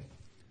all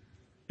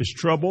is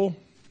trouble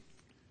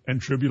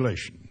and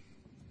tribulation.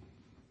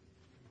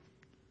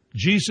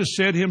 Jesus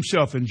said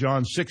himself in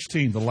John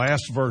 16, the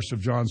last verse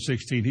of John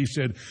 16, he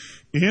said,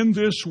 in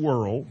this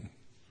world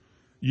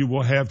you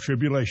will have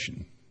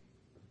tribulation.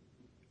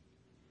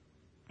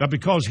 Now,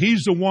 because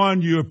he's the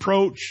one you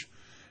approach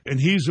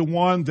and he's the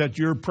one that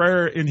your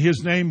prayer in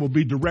his name will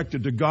be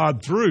directed to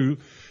God through,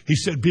 he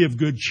said, be of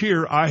good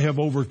cheer, I have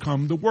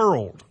overcome the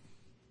world.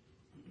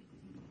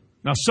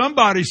 Now,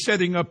 somebody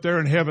sitting up there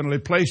in heavenly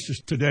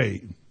places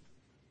today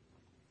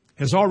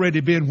has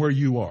already been where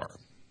you are.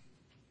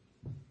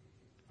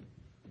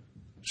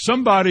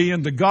 Somebody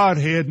in the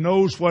Godhead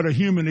knows what a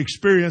human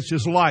experience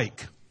is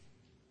like.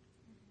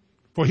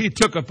 For he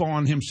took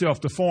upon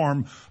himself the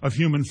form of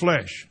human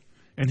flesh.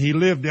 And he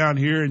lived down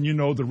here, and you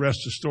know the rest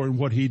of the story and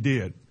what he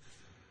did.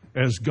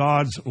 As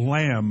God's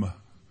Lamb,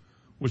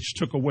 which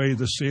took away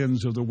the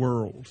sins of the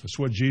world. That's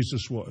what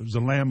Jesus was,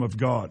 the Lamb of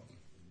God.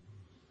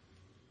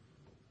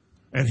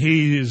 And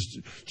he is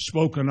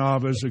spoken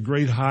of as a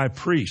great high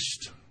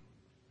priest.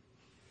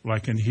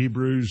 Like in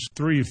Hebrews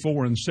 3,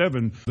 4, and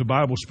 7, the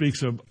Bible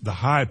speaks of the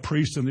high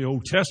priests in the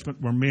Old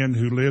Testament were men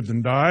who lived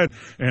and died,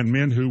 and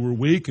men who were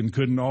weak and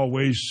couldn't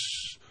always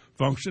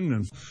function,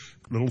 and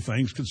little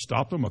things could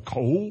stop them, a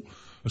cold,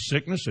 a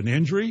sickness, an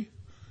injury.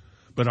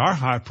 But our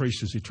high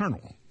priest is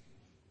eternal.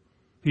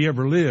 He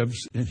ever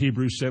lives, in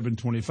Hebrews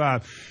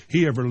 7:25,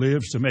 he ever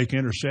lives to make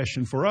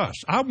intercession for us.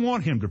 I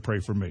want him to pray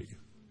for me.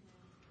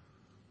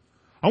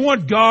 I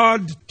want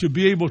God to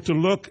be able to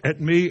look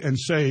at me and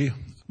say,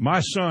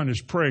 my son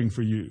is praying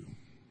for you.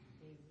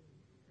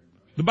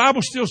 The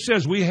Bible still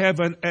says we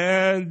have an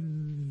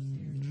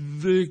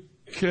advocate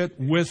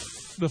with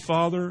the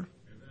Father.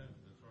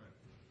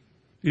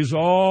 He's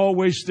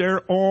always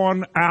there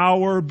on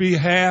our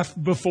behalf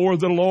before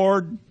the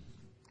Lord.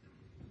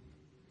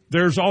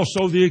 There's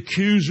also the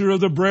accuser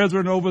of the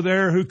brethren over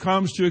there who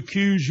comes to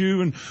accuse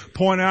you and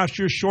point out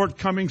your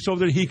shortcomings so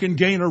that he can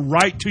gain a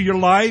right to your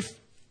life.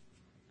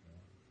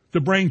 To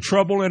bring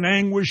trouble and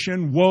anguish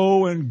and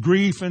woe and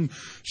grief and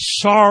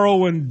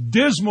sorrow and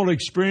dismal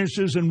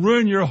experiences and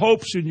ruin your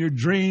hopes and your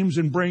dreams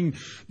and bring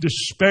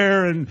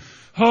despair. And,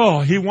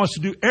 he wants to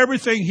do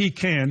everything he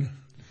can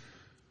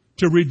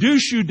to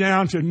reduce you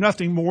down to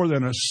nothing more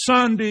than a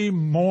Sunday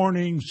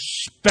morning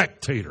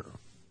spectator.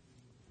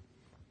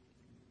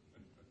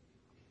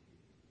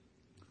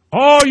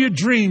 All your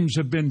dreams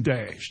have been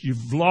dashed.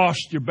 You've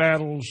lost your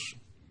battles.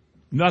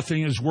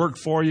 Nothing has worked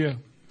for you.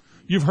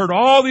 You've heard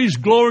all these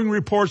glowing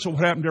reports of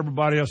what happened to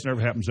everybody else, never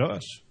happens to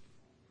us.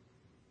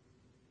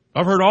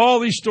 I've heard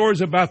all these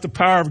stories about the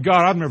power of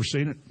God. I've never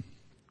seen it.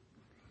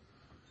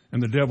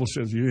 And the devil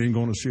says, you ain't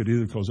going to see it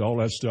either because all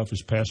that stuff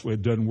is passed away.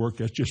 It doesn't work.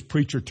 That's just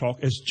preacher talk.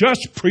 It's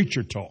just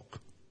preacher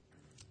talk.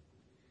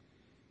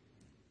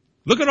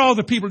 Look at all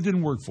the people it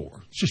didn't work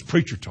for. It's just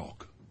preacher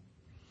talk.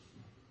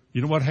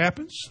 You know what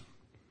happens?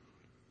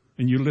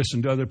 And you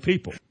listen to other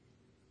people.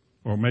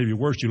 Or maybe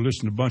worse, you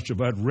listen to a bunch of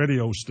that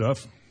radio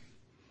stuff.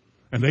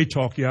 And they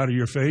talk you out of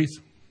your faith.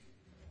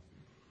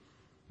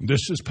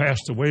 This has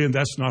passed away and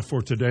that's not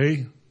for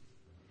today.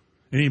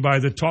 Anybody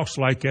that talks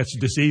like that's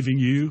deceiving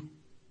you.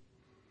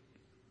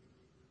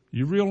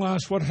 You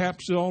realize what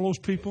happens to all those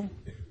people?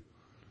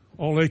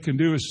 All they can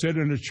do is sit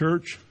in a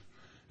church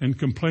and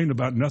complain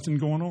about nothing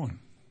going on.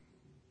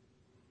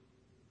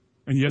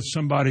 And yet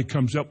somebody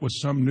comes up with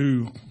some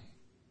new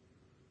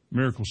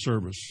miracle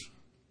service.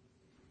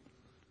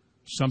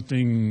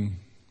 Something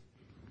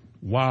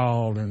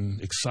wild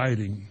and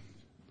exciting.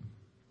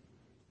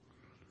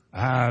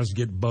 Eyes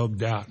get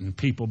bugged out and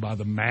people by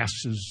the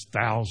masses,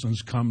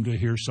 thousands come to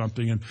hear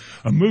something and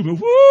a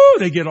movement,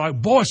 they get like,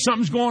 boy,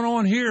 something's going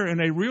on here. And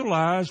they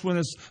realize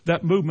when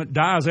that movement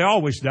dies, they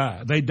always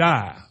die. They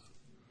die.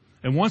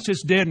 And once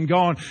it's dead and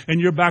gone and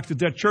you're back to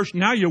that church,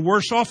 now you're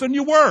worse off than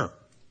you were.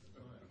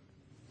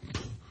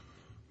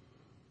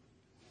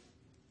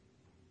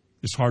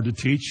 It's hard to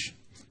teach.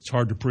 It's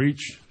hard to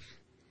preach.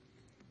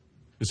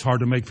 It's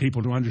hard to make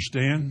people to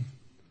understand.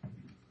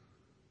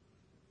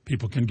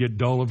 People can get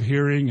dull of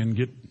hearing and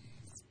get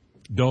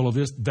dull of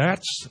this.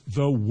 That's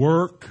the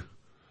work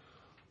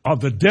of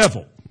the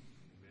devil.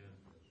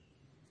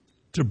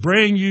 To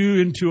bring you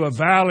into a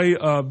valley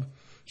of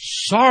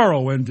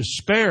sorrow and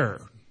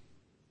despair.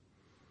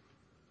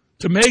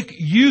 To make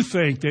you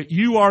think that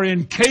you are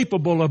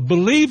incapable of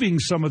believing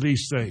some of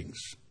these things.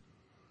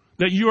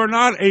 that you are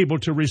not able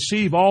to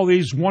receive all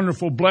these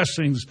wonderful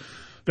blessings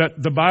that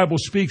the Bible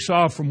speaks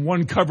of from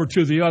one cover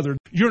to the other.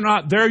 You're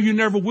not there. You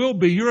never will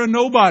be. You're a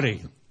nobody.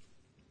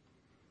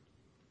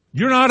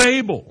 You're not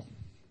able.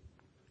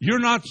 You're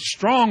not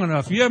strong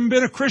enough. You haven't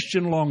been a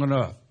Christian long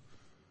enough.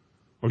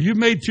 Or you've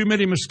made too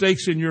many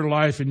mistakes in your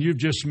life and you've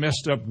just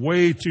messed up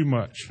way too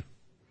much.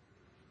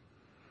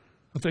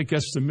 I think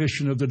that's the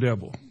mission of the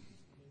devil.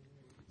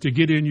 To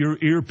get in your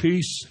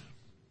earpiece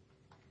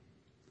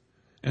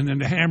and then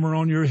to hammer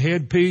on your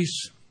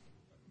headpiece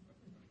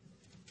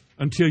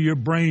until your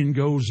brain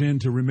goes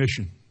into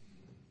remission.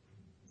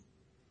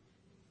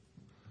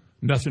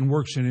 Nothing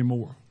works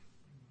anymore.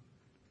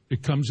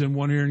 It comes in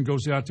one ear and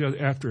goes out the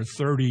other after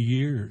 30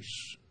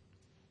 years.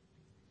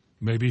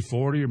 Maybe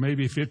 40 or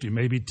maybe 50,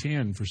 maybe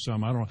 10 for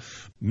some. I don't know.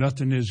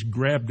 Nothing is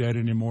grabbed at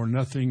anymore.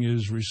 Nothing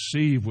is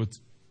received with,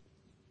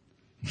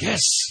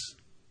 yes.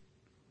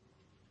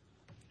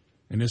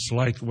 And it's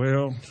like,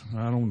 well,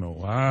 I don't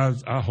know.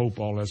 I hope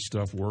all that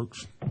stuff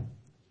works.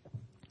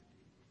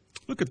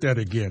 Look at that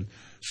again.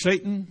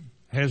 Satan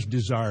has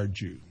desired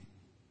you.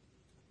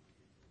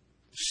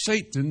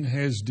 Satan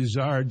has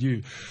desired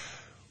you.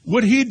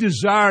 Would he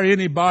desire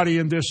anybody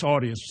in this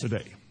audience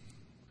today?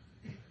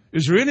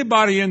 Is there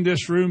anybody in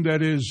this room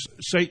that is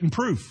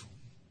Satan-proof?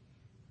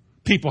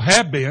 People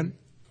have been.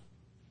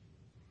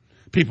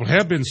 People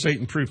have been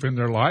Satan-proof in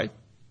their life.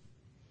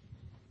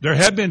 There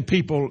have been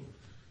people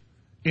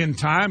in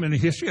time and in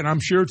history, and I'm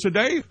sure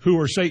today, who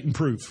are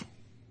Satan-proof,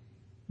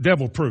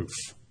 devil-proof,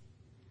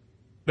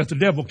 that the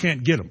devil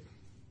can't get them.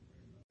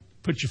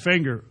 Put your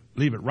finger,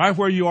 leave it right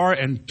where you are,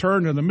 and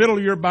turn in the middle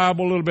of your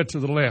Bible a little bit to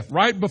the left.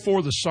 Right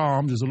before the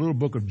Psalms is a little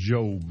book of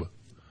Job.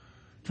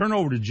 Turn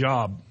over to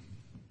Job.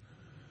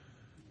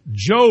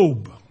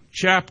 Job,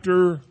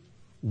 chapter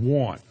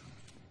 1.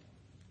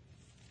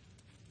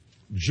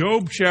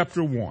 Job,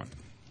 chapter 1.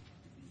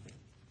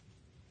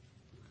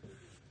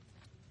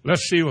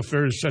 Let's see if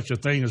there is such a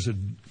thing as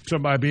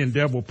somebody being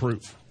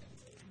devil-proof.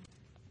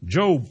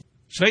 Job,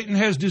 Satan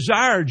has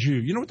desired you.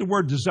 You know what the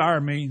word desire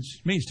means?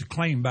 It means to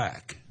claim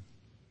back.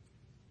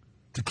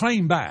 To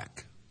claim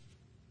back.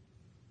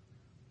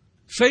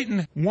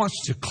 Satan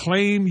wants to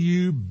claim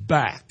you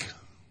back.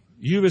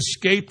 You've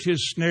escaped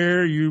his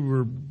snare. You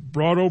were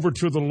brought over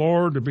to the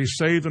Lord to be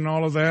saved and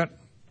all of that.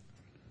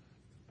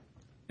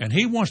 And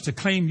he wants to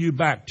claim you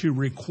back, to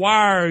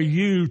require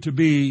you to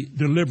be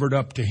delivered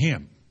up to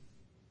him.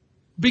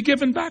 Be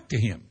given back to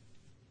him.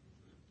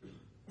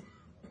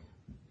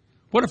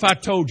 What if I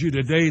told you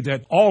today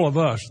that all of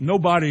us,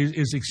 nobody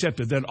is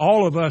accepted, that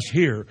all of us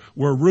here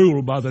were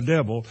ruled by the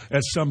devil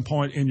at some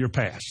point in your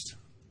past?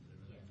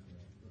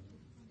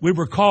 We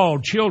were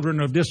called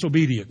children of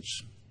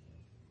disobedience.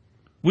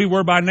 We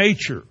were by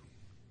nature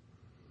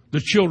the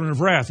children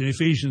of wrath in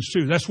Ephesians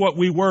 2. That's what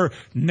we were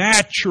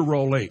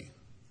naturally.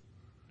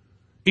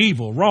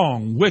 Evil,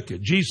 wrong,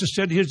 wicked. Jesus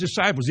said to his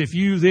disciples, if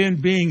you then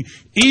being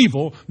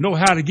evil know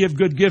how to give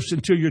good gifts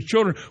unto your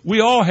children,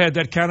 we all had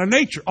that kind of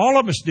nature. All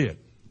of us did.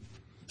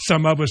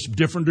 Some of us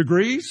different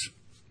degrees.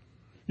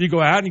 You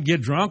go out and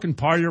get drunk and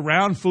party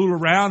around, fool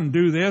around and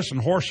do this and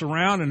horse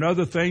around and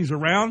other things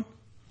around.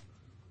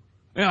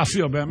 And I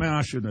feel bad, man,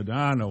 I shouldn't have done.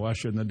 I know I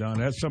shouldn't have done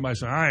that. Somebody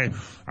says,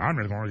 I'm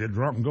just going to get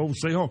drunk and go and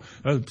stay home.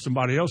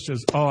 Somebody else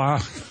says, I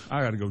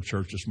got to go to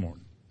church this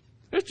morning.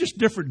 It's just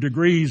different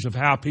degrees of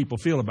how people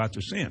feel about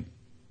their sin.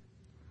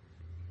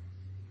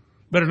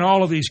 But in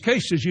all of these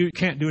cases, you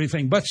can't do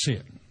anything but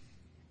sin.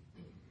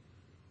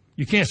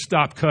 You can't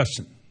stop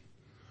cussing.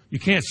 You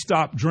can't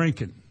stop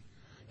drinking.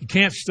 You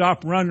can't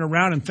stop running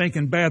around and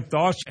thinking bad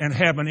thoughts and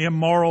having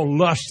immoral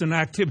lust and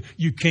activity.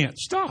 You can't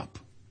stop.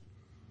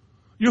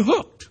 You're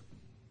hooked.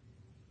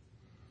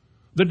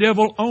 The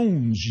devil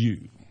owns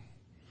you.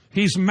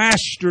 He's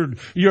mastered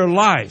your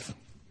life.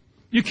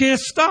 You can't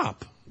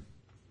stop.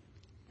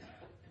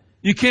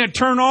 You can't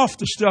turn off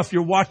the stuff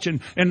you're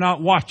watching and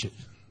not watch it.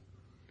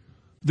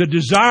 The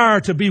desire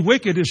to be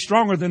wicked is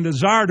stronger than the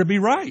desire to be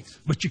right,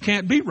 but you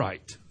can't be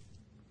right.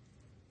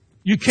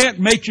 You can't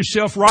make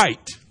yourself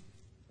right.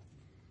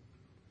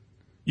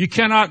 You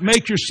cannot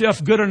make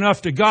yourself good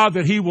enough to God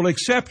that He will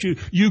accept you.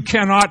 You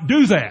cannot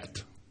do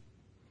that.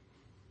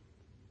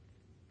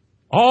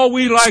 All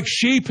we like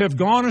sheep have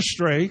gone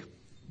astray.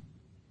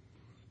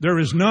 There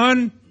is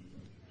none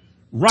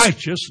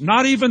righteous,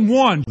 not even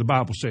one, the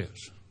Bible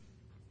says.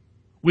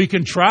 We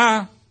can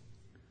try.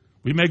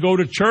 We may go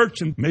to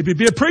church and maybe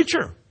be a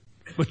preacher,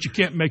 but you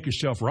can't make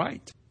yourself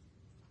right.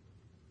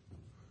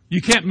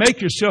 You can't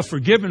make yourself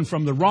forgiven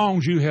from the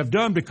wrongs you have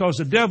done because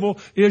the devil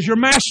is your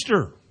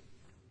master.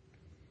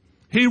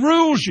 He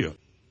rules you.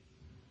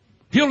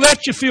 He'll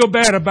let you feel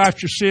bad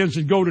about your sins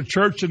and go to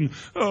church and,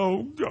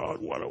 oh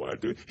God, what do I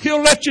do?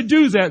 He'll let you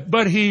do that,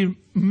 but he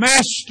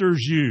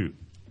masters you.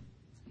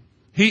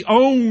 He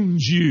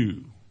owns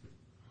you.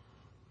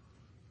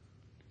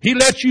 He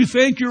lets you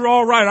think you're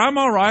all right. I'm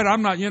all right.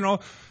 I'm not,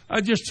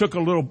 I just took a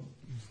little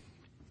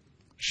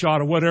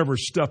shot of whatever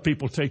stuff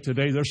people take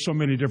today. There's so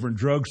many different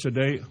drugs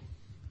today.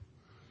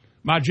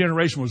 My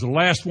generation was the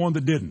last one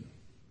that didn't.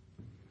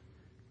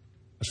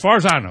 As far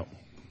as I know.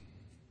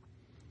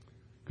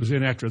 Because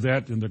then after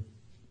that, in the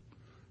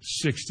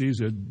 60s,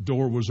 the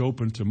door was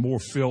open to more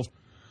filth.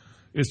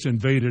 It's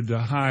invaded the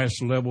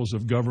highest levels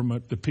of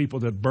government. The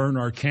people that burn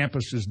our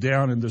campuses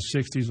down in the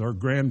 60s, our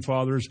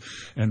grandfathers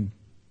and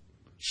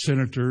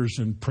senators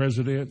and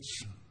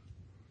presidents.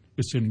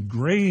 It's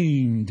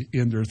ingrained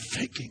in their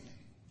thinking.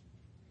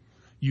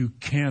 You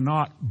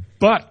cannot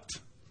but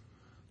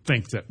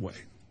think that way.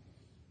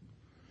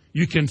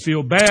 You can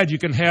feel bad. You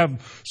can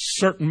have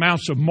certain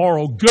amounts of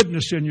moral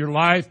goodness in your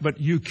life, but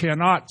you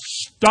cannot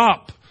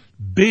stop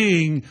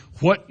being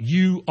what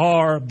you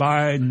are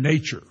by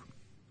nature.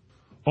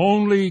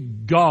 Only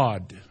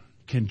God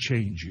can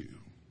change you.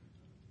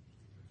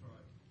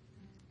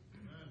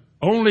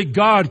 Only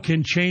God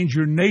can change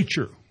your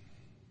nature.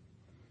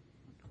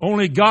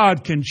 Only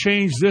God can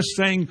change this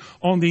thing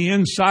on the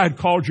inside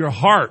called your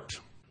heart.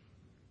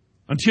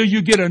 Until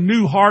you get a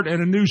new heart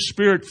and a new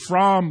spirit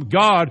from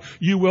God,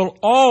 you will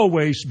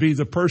always be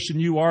the person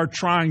you are,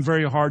 trying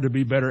very hard to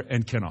be better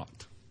and cannot.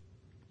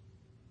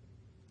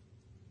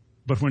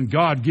 But when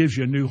God gives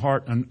you a new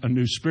heart and a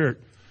new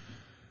spirit,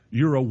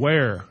 you're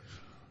aware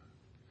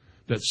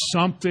that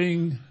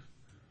something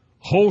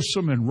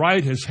wholesome and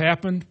right has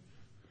happened.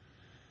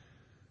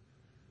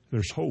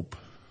 There's hope.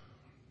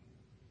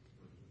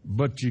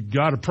 But you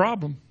got a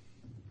problem.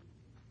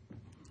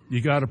 You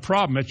got a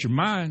problem at your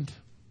mind,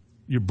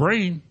 your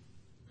brain.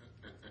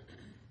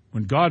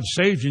 When God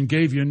saved you and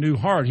gave you a new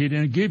heart, He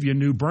didn't give you a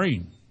new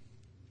brain.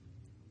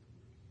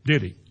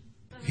 Did He?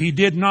 He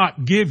did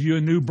not give you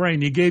a new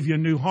brain. He gave you a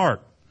new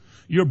heart.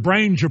 Your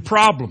brain's your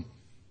problem.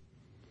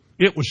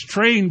 It was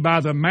trained by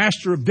the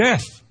master of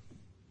death.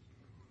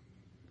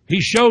 He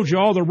showed you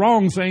all the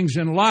wrong things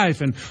in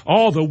life, and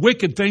all the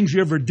wicked things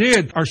you ever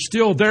did are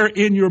still there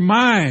in your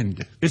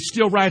mind. It's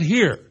still right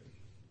here.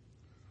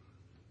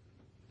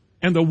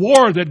 And the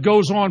war that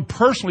goes on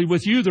personally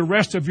with you the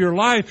rest of your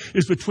life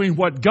is between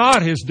what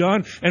God has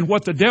done and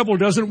what the devil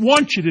doesn't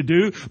want you to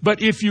do.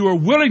 But if you are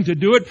willing to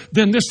do it,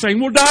 then this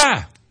thing will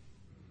die.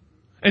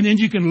 And then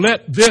you can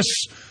let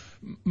this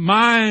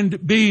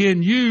mind be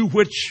in you,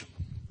 which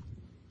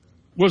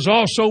was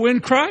also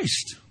in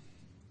Christ.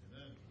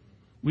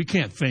 We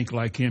can't think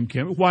like Him,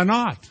 can we? Why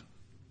not?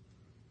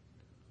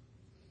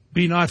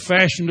 Be not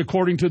fashioned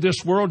according to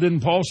this world.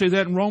 Didn't Paul say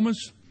that in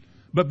Romans?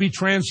 But be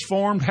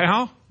transformed,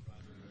 how?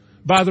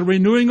 By the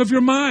renewing of your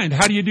mind.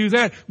 How do you do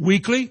that?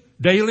 Weekly,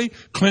 daily,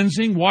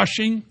 cleansing,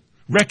 washing,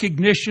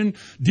 recognition,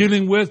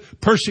 dealing with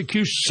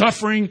persecution,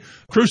 suffering,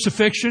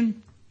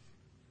 crucifixion.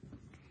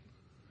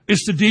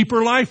 It's the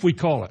deeper life, we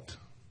call it.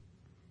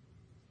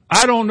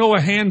 I don't know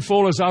a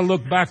handful, as I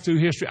look back through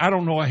history, I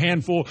don't know a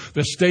handful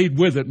that stayed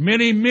with it.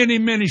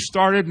 Many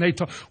started, and they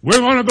thought, we're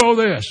going to go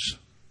this.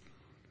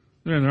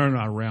 Then they're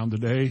not around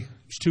today.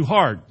 It's too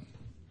hard.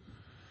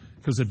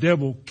 Because the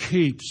devil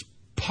keeps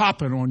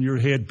popping on your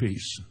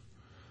headpiece.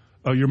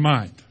 Your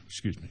mind,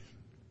 excuse me.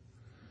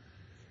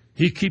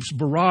 He keeps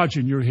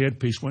barraging your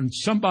headpiece. When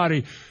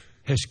somebody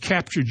has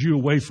captured you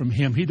away from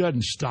Him, He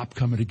doesn't stop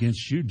coming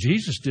against you.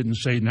 Jesus didn't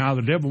say, now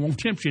the devil won't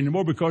tempt you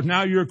anymore because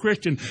now you're a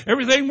Christian.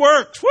 Everything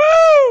works.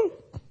 Woo!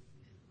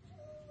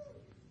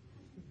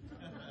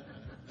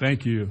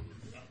 Thank you.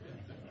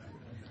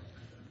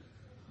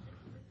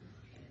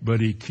 But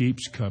He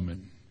keeps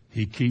coming.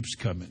 He keeps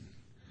coming.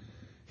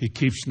 He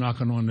keeps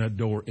knocking on that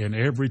door. And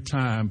every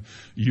time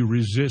you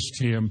resist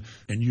Him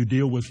and you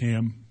deal with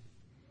Him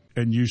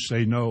and you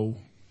say no,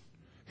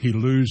 He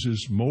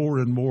loses more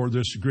and more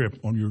this grip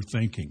on your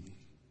thinking.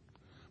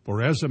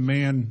 For as a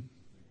man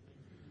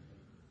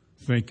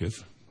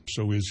thinketh,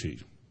 so is he.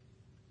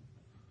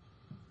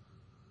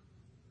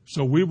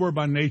 So we were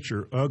by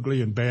nature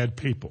ugly and bad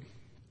people.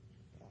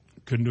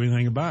 Couldn't do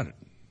anything about it.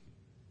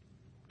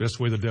 That's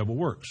the way the devil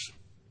works.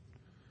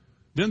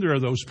 Then there are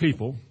those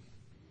people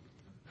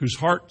whose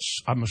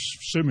hearts, I'm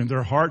assuming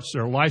their hearts,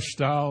 their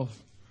lifestyle,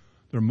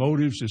 their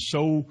motives is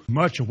so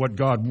much of what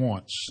God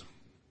wants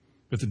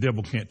that the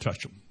devil can't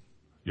touch them.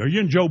 Are you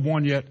in Job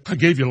 1 yet? I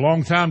gave you a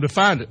long time to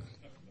find it.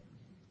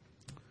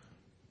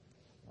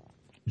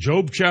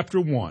 Job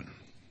chapter 1.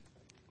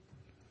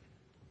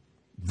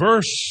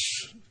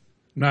 Verse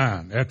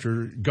 9.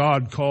 After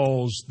God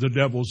calls the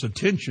devil's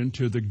attention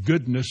to the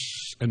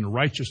goodness and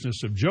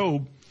righteousness of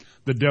Job,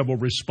 the devil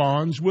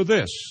responds with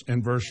this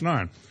in verse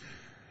 9.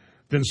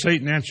 Then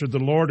Satan answered the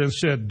Lord and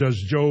said, does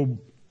Job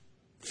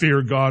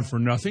fear God for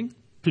nothing?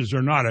 Is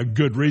there not a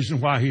good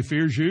reason why he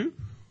fears you?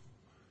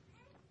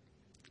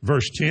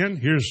 Verse 10,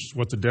 here's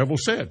what the devil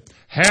said.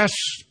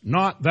 Hast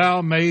not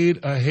thou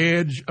made a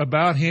hedge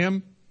about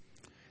him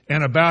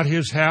and about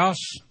his house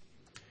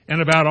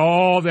and about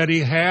all that he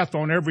hath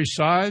on every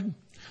side?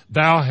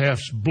 Thou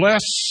hast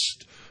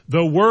blessed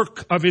the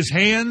work of his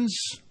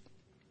hands,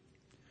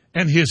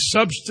 and his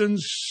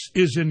substance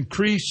is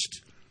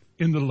increased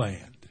in the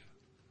land.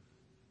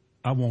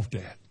 I want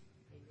that.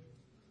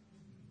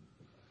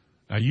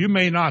 Now you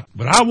may not,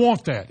 but I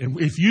want that.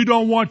 And if you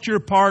don't want your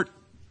part,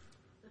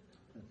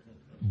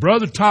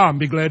 Brother Tom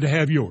be glad to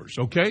have yours,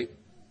 okay?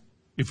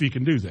 If he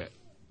can do that.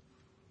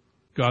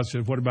 God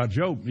said, what about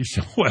Job? He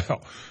said,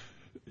 well,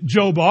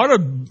 Job ought to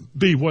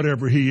be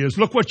whatever he is.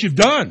 Look what you've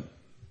done.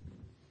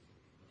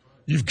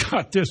 You've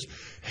got this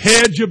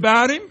hedge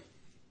about him.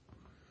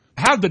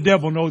 How did the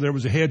devil know there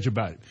was a hedge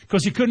about him?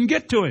 Because he couldn't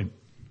get to him.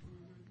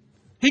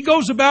 He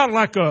goes about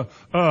like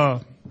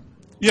that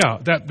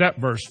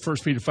verse, 1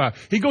 Peter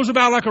 5. He goes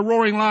about like a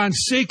roaring lion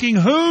seeking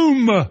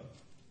whom?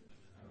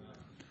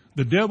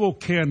 The devil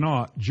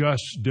cannot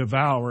just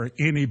devour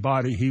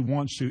anybody he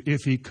wants to.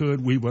 If he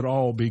could, we would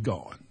all be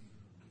gone.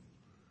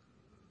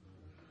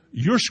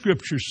 Your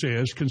scripture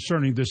says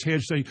concerning this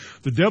hedge thing,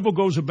 the devil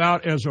goes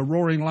about as a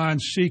roaring lion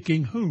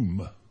seeking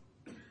whom?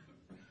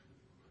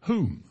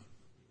 Whom?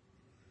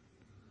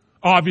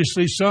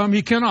 Obviously some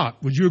he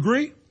cannot. Would you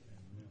agree?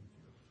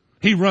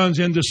 He runs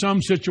into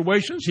some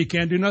situations, he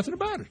can't do nothing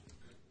about it.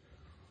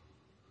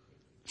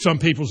 Some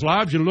people's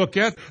lives you look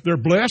at, they're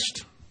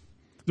blessed,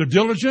 they're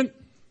diligent,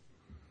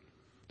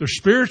 they're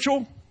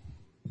spiritual,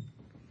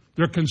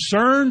 they're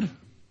concerned,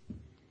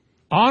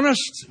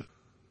 honest,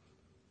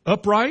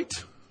 upright.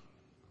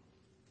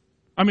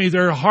 I mean,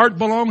 their heart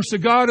belongs to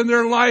God and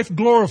their life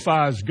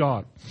glorifies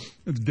God.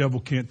 And the devil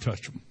can't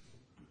touch them.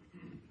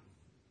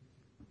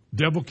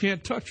 Devil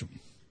can't touch them.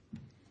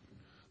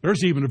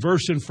 There's even a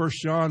verse in 1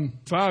 John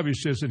 5, he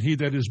says, and he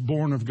that is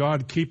born of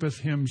God keepeth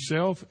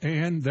himself,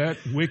 and that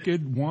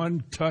wicked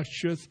one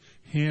toucheth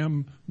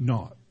him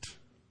not.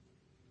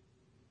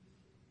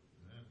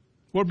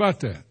 What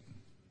about that?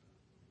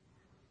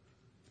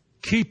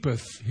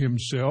 Keepeth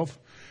himself,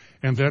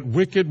 and that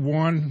wicked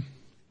one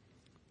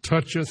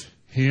toucheth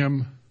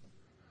him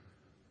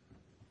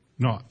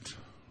not.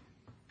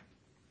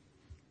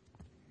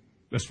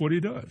 That's what he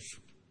does.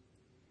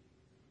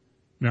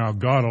 Now,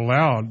 God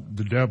allowed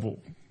the devil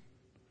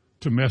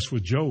to mess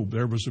with Job.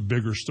 There was a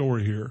bigger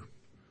story here,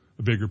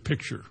 a bigger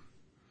picture.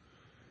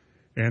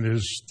 And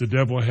as the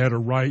devil had a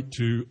right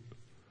to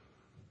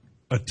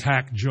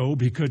attack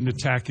Job, he couldn't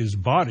attack his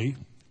body.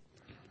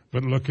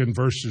 But look in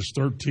verses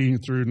 13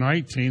 through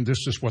 19,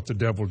 this is what the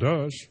devil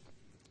does.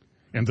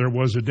 And there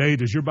was a day,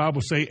 does your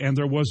Bible say, and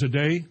there was a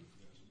day?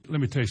 Let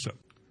me tell you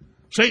something.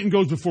 Satan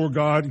goes before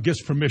God,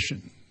 gets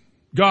permission.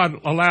 God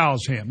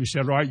allows him. He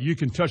said, right, you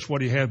can touch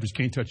what he has, but you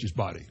can't touch his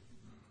body.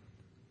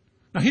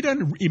 Now, he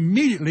doesn't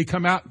immediately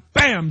come out,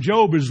 bam,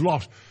 Job is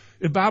lost.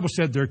 The Bible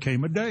said there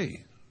came a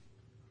day.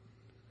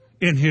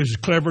 In his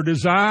clever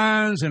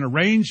designs and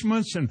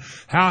arrangements and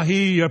how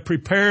he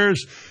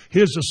prepares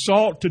his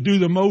assault to do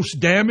the most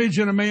damage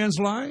in a man's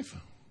life.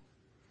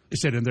 He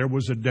said, and there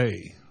was a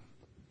day.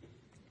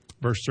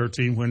 Verse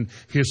 13, when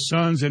his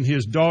sons and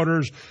his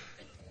daughters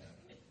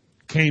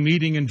came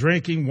eating and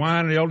drinking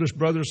wine at the eldest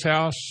brother's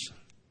house,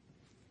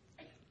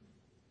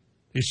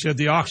 he said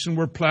the oxen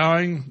were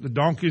plowing, the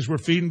donkeys were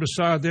feeding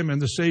beside them, and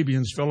the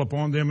Sabians fell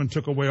upon them and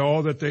took away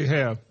all that they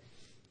have.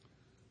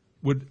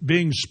 Would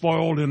being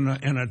spoiled in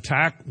an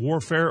attack,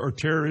 warfare, or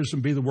terrorism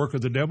be the work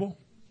of the devil?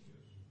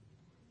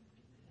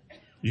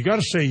 You got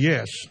to say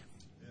yes.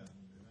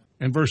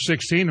 In verse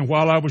 16, and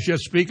while I was yet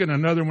speaking,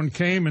 another one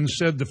came and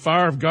said, the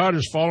fire of God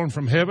has fallen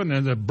from heaven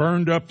and have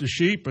burned up the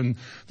sheep and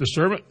the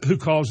servant. Who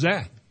caused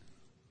that?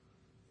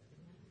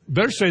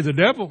 Better say the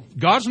devil.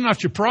 God's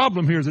not your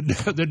problem here.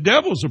 The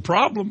devil's the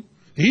problem.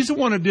 He's the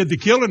one that did the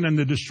killing and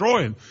the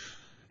destroying.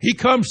 He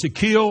comes to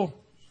kill,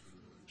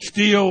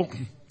 steal,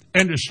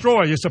 and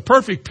destroy. It's a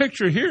perfect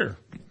picture here.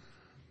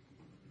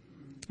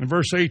 In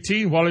verse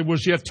 18, while he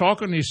was yet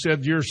talking, he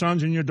said, your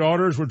sons and your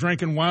daughters were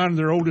drinking wine in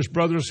their oldest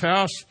brother's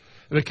house.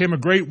 And there came a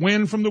great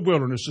wind from the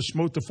wilderness to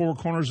smote the four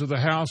corners of the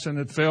house, and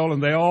it fell,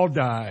 and they all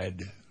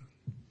died.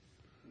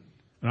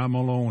 And I'm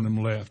alone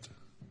and left.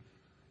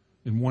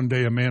 And one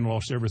day a man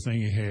lost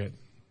everything he had.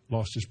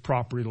 Lost his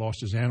property,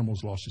 lost his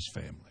animals, lost his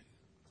family.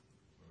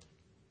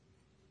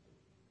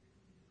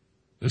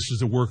 This is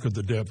the work of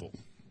the devil.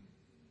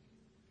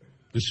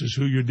 This is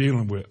who you're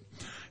dealing with.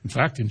 In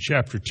fact, in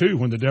chapter 2,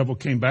 when the devil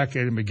came back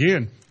at him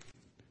again,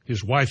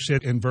 his wife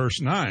said in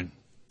verse 9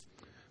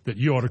 that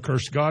you ought to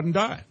curse God and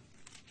die.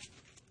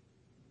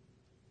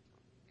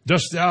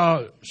 Dost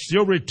thou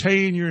still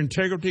retain your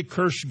integrity?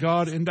 Curse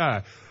God and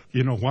die.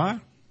 You know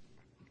why?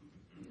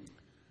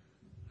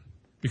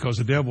 Because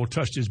the devil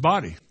touched his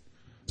body.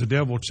 The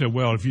devil said,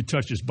 well, if you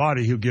touch his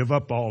body, he'll give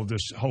up all of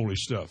this holy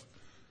stuff.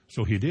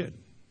 So he did.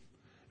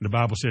 And the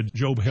Bible said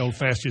Job held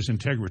fast his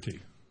integrity.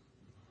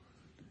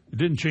 It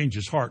didn't change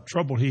his heart.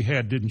 Trouble he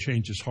had didn't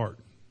change his heart.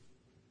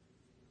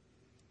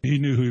 He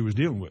knew who he was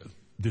dealing with.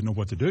 Didn't know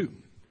what to do.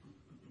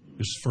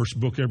 It's the first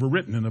book ever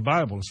written in the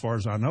Bible, as far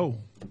as I know.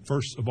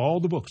 First of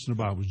all the books in the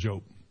Bible was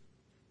Job.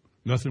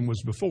 Nothing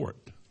was before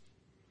it.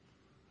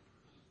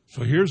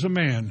 So here's a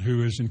man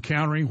who is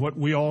encountering what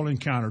we all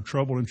encounter,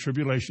 trouble and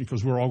tribulation,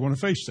 because we're all going to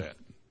face that.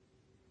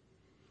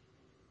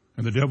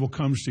 And the devil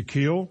comes to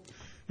kill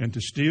and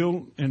to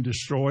steal and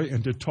destroy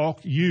and to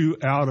talk you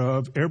out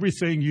of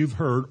everything you've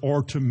heard,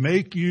 or to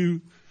make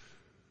you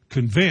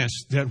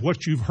convinced that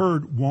what you've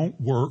heard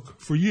won't work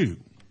for you.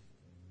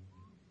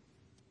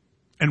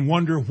 And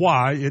wonder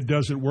why it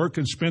doesn't work,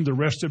 and spend the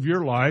rest of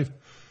your life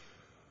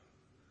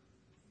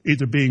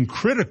either being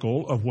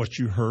critical of what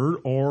you heard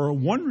or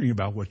wondering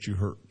about what you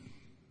heard.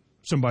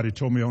 Somebody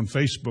told me on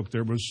Facebook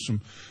there was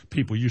some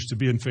people used to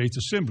be in Faith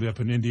Assembly up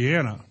in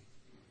Indiana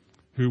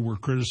who were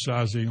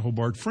criticizing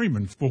Hobart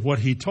Freeman for what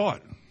he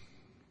taught,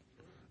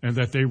 and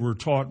that they were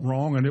taught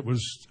wrong, and it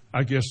was,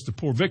 I guess, the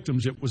poor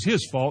victims, it was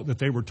his fault that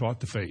they were taught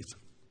the faith.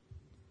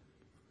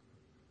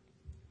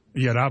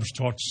 Yet I was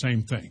taught the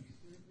same thing.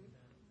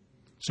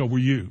 So were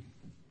you.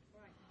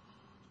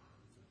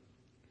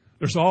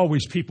 There's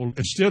always people,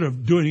 instead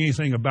of doing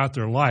anything about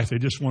their life, they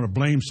just want to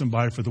blame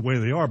somebody for the way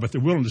they are, but they're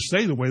willing to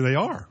stay the way they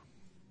are.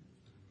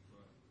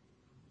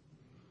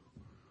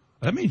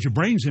 That means your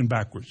brain's in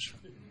backwards.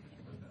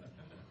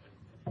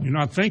 You're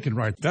not thinking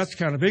right. That's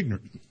kind of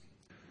ignorant.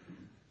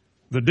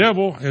 The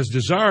devil has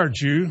desired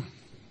you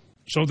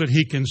so that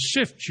he can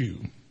sift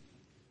you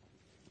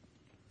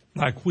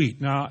like wheat.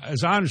 Now,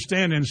 as I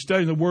understand in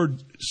studying the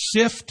word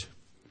sift,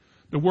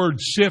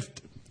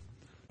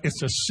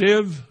 it's a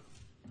sieve.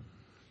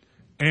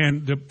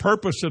 And the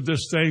purpose of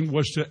this thing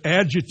was to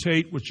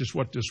agitate, which is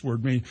what this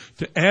word means,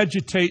 to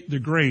agitate the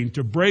grain,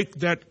 to break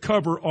that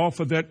cover off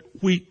of that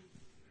wheat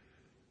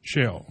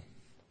shell,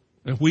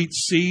 the wheat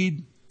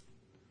seed.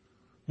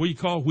 What do you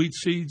call wheat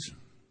seeds?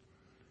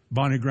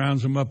 Bonnie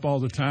grounds them up all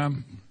the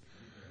time.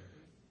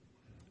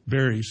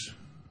 Berries.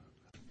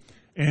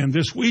 And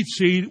this wheat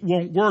seed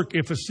won't work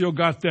if it's still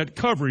got that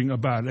covering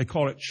about it. They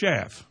call it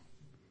chaff.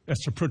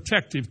 That's a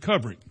protective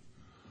covering.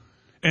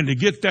 And to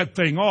get that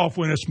thing off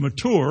when it's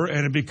mature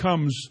and it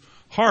becomes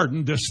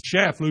hardened, this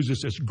chaff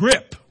loses its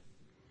grip.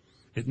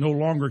 It no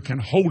longer can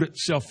hold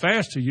itself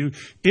fast to you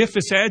if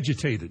it's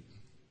agitated.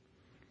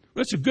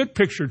 That's a good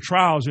picture of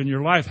trials in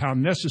your life, how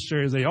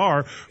necessary they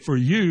are for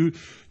you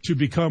to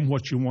become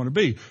what you want to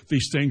be.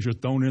 These things are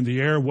thrown in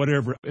the air,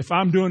 whatever. If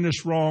I'm doing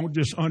this wrong,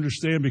 just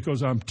understand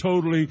because I'm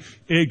totally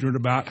ignorant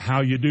about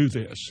how you do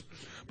this.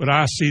 But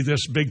I see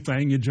this big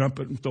thing, you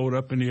jump it and throw it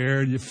up in the air,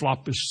 and you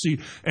flop this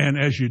seed.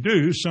 And as you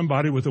do,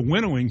 somebody with a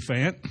winnowing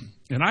fan,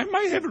 and I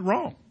might have it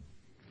wrong,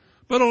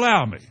 but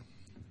allow me.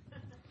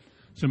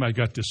 Somebody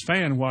got this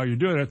fan, while you're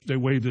doing it, they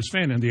wave this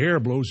fan, and the air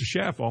blows the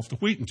chaff off the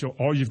wheat until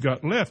all you've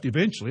got left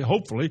eventually,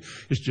 hopefully,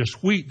 is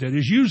just wheat that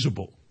is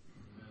usable.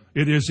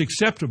 It is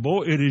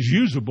acceptable. It is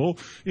usable.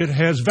 It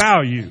has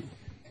value.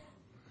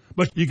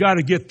 But you got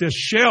to get this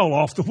shell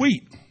off the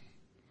wheat.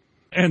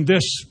 And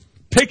this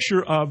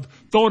picture of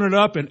throwing it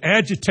up and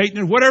agitating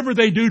it, whatever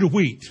they do to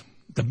wheat,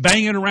 to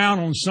bang it around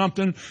on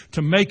something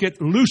to make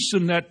it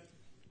loosen that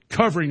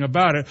covering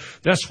about it,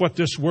 that's what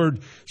this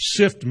word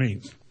sift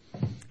means.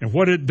 And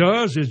what it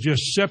does is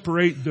just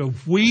separate the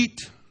wheat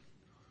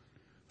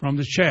from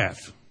the chaff.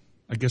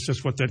 I guess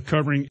that's what that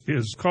covering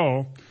is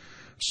called,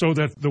 so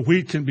that the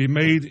wheat can be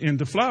made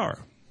into flour.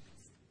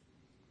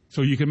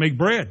 So you can make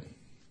bread.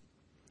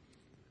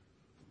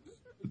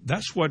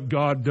 That's what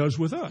God does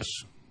with us.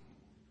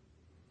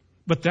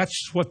 But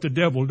that's what the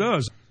devil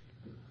does.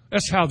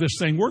 That's how this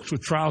thing works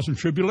with trials and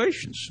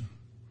tribulations.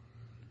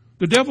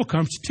 The devil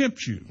comes to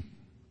tempt you.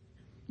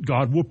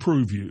 God will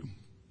prove you.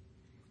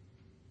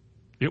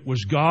 It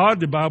was God,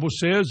 the Bible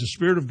says, the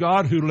Spirit of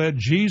God, who led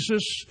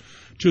Jesus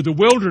to the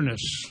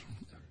wilderness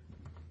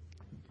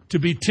to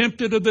be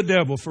tempted of the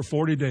devil for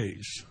 40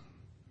 days.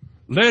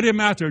 Led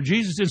him out there.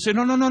 Jesus didn't say,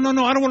 no, I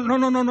don't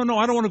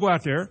want to go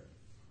out there.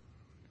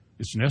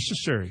 It's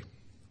necessary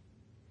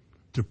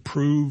to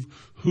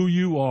prove who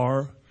you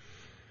are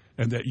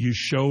and that you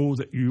show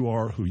that you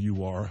are who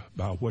you are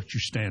by what you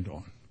stand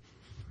on.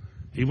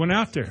 He went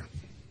out there.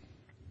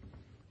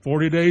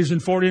 40 days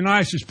and 40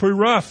 nights is pretty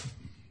rough.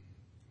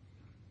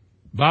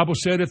 The Bible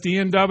said at the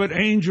end of it,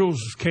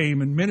 angels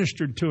came and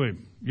ministered to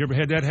him. You ever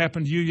had that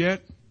happen to you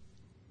yet?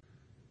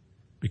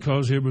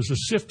 Because there was a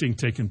sifting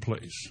taking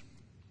place.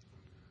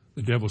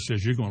 The devil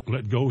says, you're going to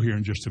let go here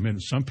in just a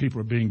minute. Some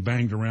people are being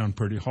banged around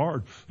pretty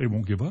hard. They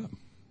won't give up.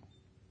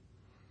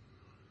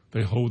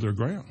 They hold their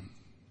ground.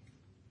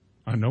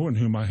 I know in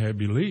whom I have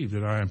believed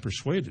that I am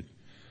persuaded.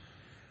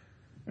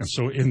 And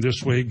so in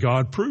this way,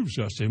 God proves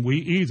us. And we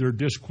either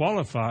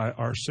disqualify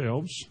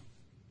ourselves.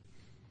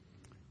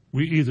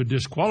 We either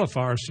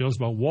disqualify ourselves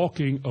by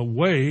walking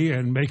away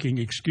and making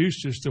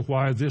excuses to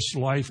why this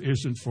life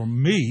isn't for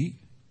me.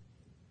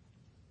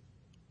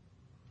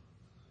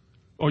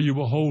 Or you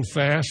will hold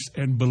fast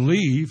and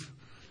believe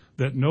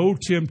that no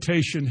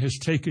temptation has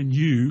taken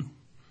you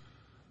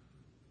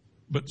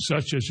but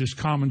such as is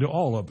common to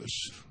all of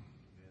us.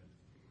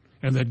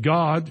 And that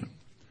God,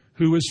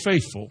 who is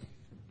faithful,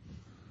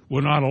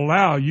 will not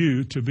allow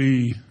you to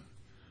be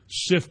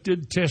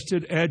sifted,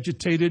 tested,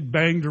 agitated,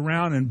 banged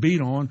around, and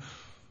beat on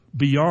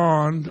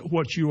beyond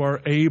what you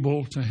are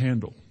able to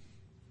handle.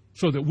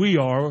 So that we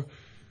are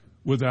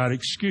without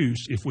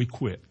excuse if we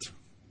quit.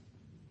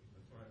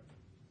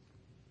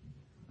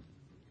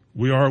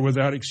 We are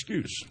without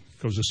excuse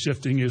because the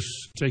sifting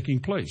is taking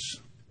place.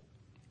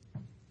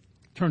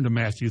 Turn to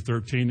Matthew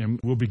 13 and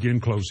we'll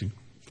begin closing.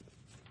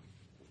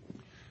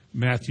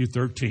 Matthew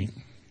 13.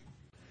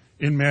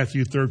 In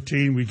Matthew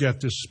 13, we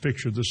get this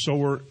picture of the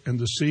sower and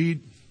the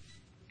seed.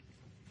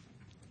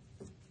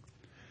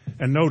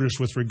 And notice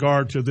with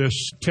regard to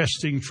this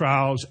testing,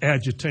 trials,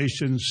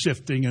 agitation,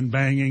 sifting and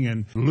banging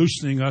and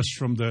loosening us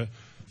from the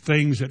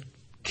things that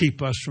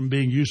keep us from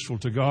being useful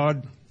to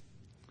God.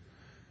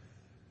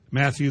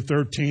 Matthew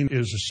 13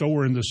 is a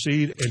sower in the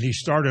seed, and he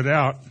started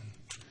out,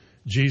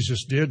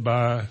 Jesus did,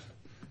 by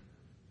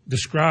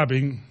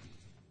describing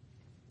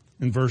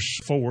in verse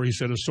 4, he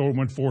said, a sower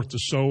went forth to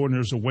sow, and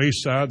there's a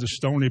wayside, the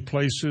stony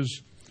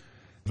places,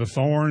 the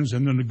thorns,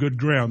 and then the good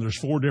ground. There's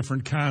 4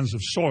 different kinds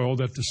of soil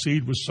that the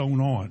seed was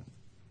sown on.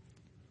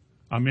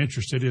 I'm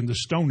interested in the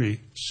stony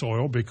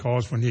soil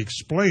because when he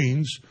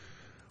explains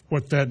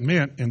what that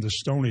meant in the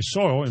stony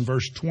soil in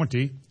verse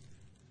 20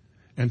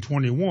 and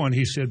 21,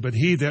 he said, but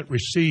he that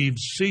received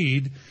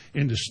seed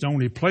into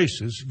stony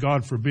places,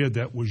 God forbid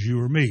that was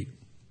you or me.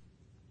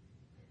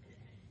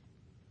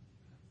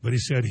 But he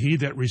said, he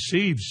that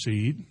received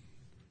seed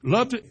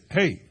loved it.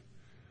 Hey,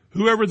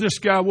 whoever this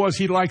guy was,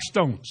 he liked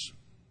stones.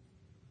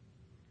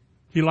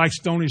 He liked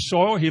stony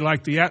soil. He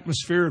liked the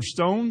atmosphere of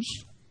stones.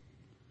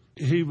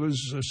 He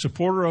was a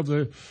supporter of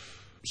the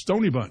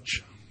Stony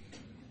Bunch.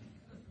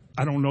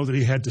 I don't know that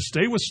he had to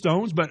stay with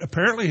stones, but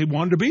apparently he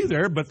wanted to be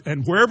there.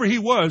 And wherever he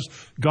was,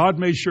 God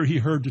made sure he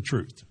heard the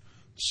truth.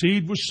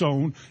 Seed was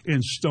sown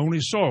in stony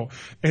soil.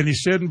 And he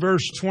said in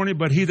verse 20,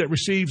 but he that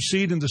receives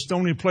seed in the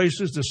stony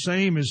places, the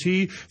same is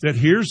he that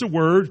hears the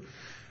word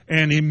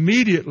and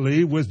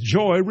immediately with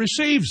joy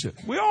receives it.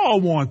 We all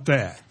want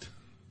that.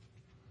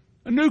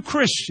 A new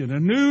Christian, a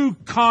new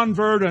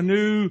convert, a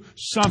new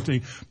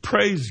something.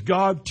 Praise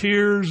God,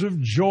 tears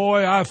of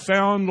joy. I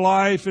found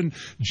life and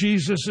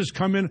Jesus has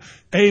come in.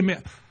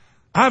 Amen.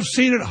 I've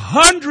seen it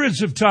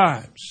hundreds of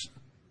times.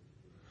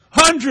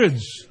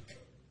 Hundreds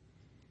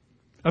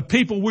of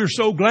people we're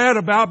so glad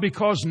about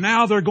because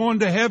now they're going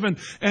to heaven.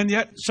 And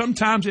yet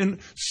sometimes in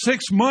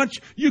 6 months,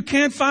 you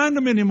can't find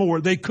them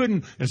anymore. They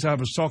couldn't, as I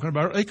was talking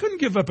about, they couldn't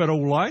give up that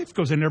old life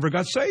because they never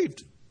got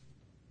saved.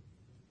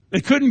 They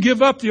couldn't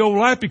give up the old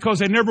life because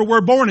they never were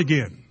born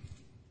again.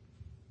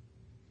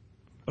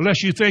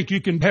 Unless you think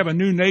you can have a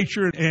new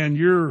nature and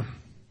you're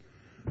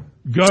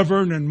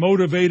governed and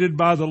motivated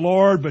by the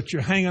Lord, but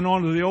you're hanging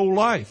on to the old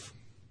life.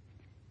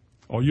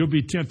 Oh, you'll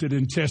be tempted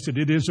and tested.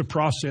 It is a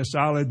process,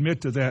 I'll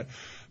admit to that.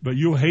 But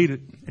you'll hate it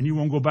and you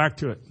won't go back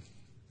to it.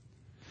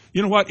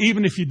 You know what?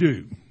 Even if you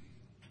do,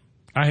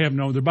 I have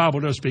known the Bible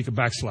does speak of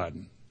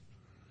backsliding.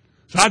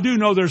 So I do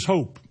know there's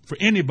hope for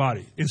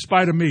anybody. In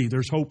spite of me,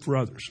 there's hope for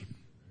others.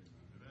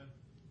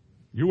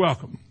 You're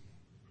welcome.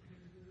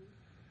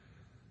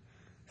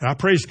 And I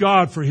praise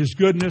God for His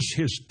goodness,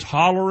 His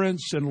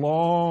tolerance, and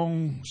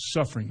long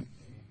suffering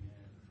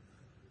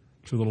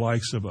to the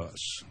likes of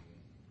us.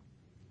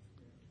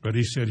 But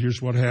He said,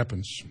 here's what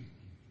happens.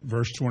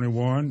 Verse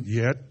 21,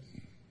 yet,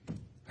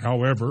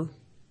 however,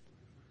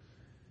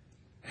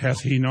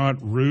 hath he not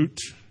root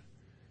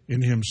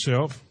in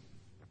himself?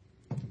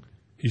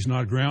 He's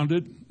not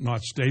grounded,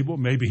 not stable.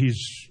 Maybe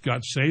he's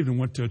got saved and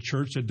went to a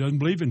church that doesn't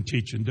believe in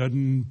teaching,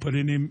 doesn't put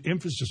any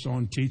emphasis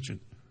on teaching.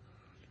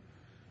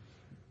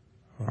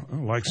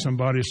 Like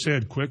somebody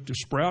said, quick to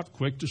sprout,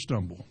 quick to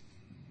stumble.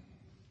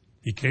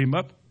 He came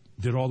up,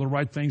 did all the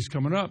right things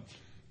coming up,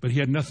 but he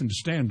had nothing to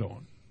stand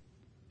on.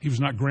 He was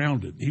not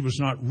grounded. He was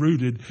not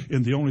rooted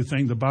in the only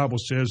thing the Bible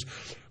says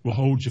will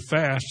hold you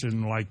fast.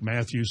 And like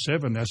Matthew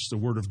 7, that's the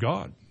Word of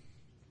God.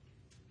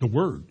 The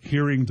Word,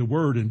 hearing the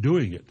Word and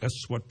doing it.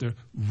 That's what the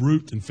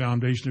root and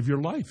foundation of your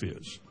life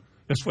is.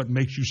 That's what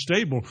makes you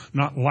stable,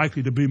 not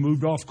likely to be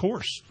moved off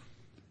course.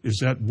 Is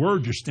that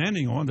Word you're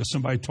standing on that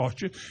somebody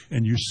taught you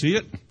and you see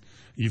it,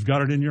 you've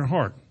got it in your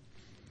heart.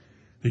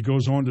 He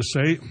goes on to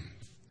say,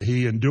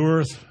 he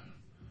endureth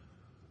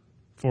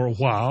for a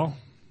while,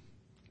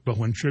 but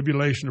when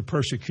tribulation or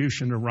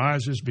persecution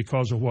arises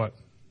because of what?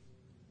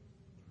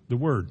 The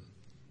Word.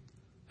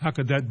 How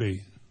could that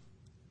be?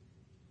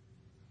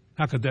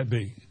 How could that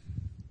be?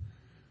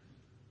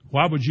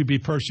 Why would you be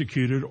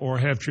persecuted or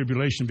have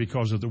tribulation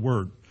because of the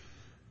Word?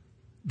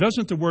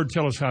 Doesn't the Word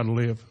tell us how to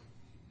live?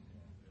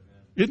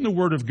 Isn't the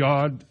Word of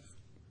God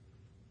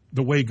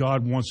the way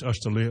God wants us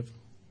to live?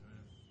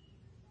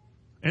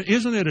 And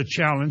isn't it a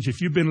challenge if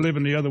you've been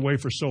living the other way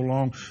for so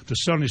long to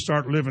suddenly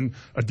start living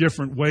a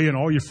different way and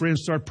all your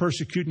friends start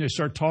persecuting, they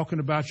start talking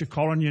about you,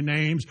 calling you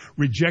names,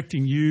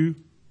 rejecting you?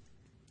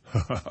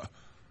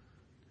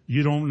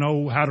 You don't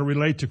know how to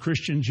relate to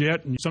Christians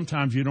yet, and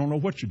sometimes you don't know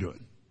what you're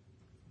doing.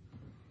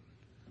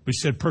 But he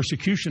said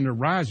persecution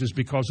arises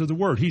because of the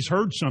Word. He's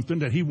heard something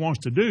that he wants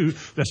to do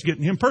that's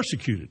getting him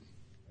persecuted.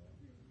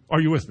 Are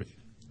you with me?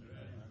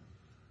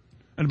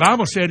 And the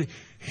Bible said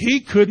he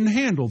couldn't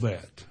handle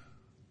that.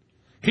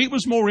 He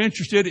was more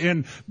interested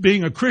in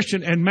being a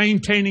Christian and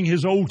maintaining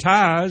his old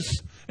ties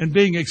and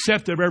being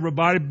accepted of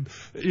everybody.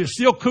 He's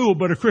still cool,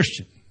 but a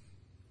Christian.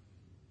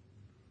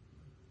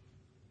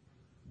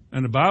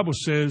 And the Bible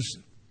says,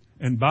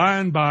 and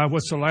by,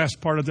 what's the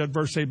last part of that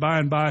verse say? By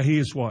and by, he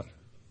is what?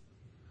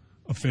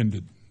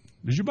 Offended.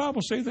 Does your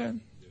Bible say that?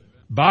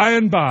 By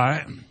and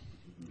by,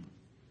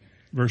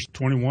 verse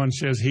 21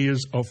 says he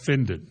is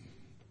offended.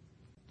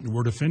 The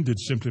word offended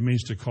simply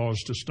means to cause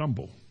to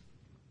stumble.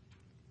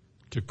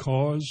 To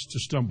cause to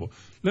stumble.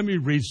 Let me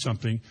read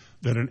something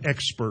that an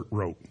expert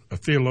wrote, a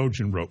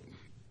theologian wrote.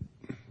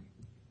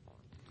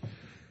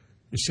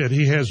 It said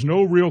he has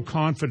no real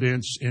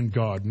confidence in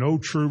God, no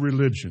true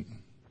religion.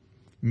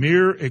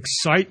 Mere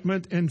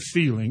excitement and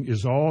feeling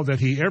is all that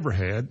he ever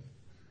had,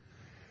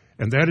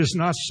 and that is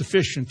not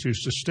sufficient to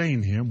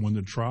sustain him when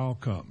the trial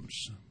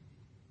comes.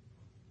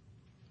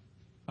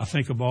 I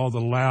think of all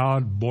the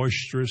loud,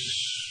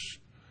 boisterous,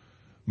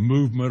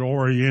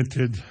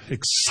 movement-oriented,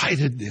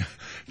 excited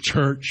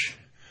church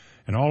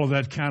and all of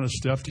that kind of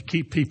stuff to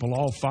keep people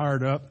all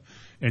fired up.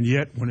 And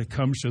yet, when it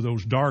comes to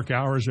those dark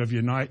hours of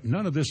your night,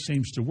 none of this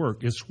seems to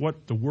work. It's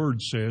what the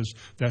Word says.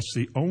 That's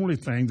the only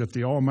thing that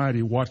the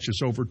Almighty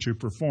watches over to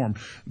perform.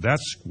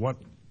 That's what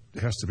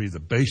has to be the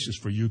basis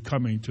for you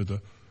coming to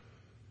the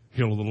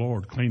hill of the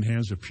Lord, clean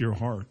hands, a pure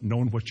heart,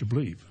 knowing what you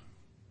believe.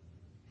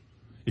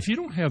 If you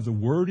don't have the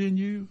Word in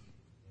you,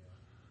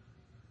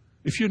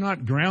 if you're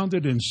not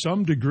grounded in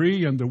some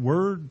degree in the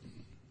Word,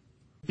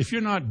 if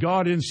you're not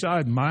God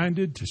inside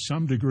minded to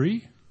some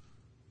degree,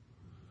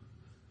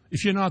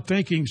 if you're not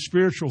thinking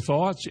spiritual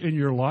thoughts in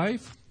your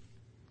life,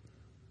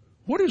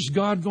 what is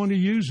God going to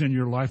use in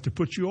your life to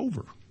put you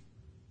over?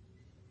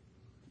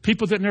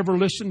 People that never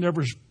listen,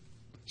 never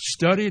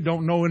study,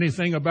 don't know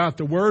anything about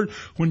the Word,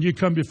 when you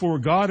come before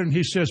God and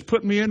He says,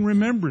 put me in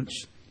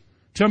remembrance.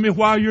 Tell me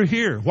why you're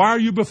here. Why are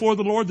you before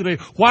the Lord today?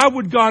 Why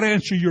would God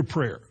answer your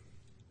prayer?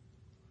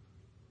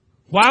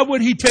 Why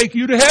would He take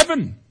you to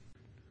heaven?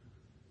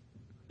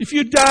 If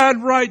you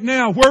died right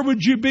now, where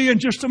would you be in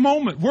just a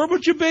moment? Where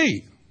would you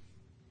be?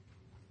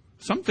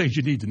 Some things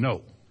you need to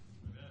know.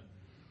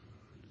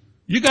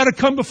 You got to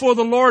come before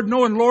the Lord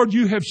knowing, Lord,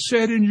 you have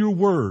said in your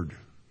word.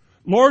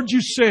 Lord,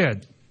 you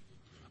said,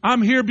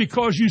 I'm here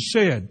because you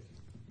said.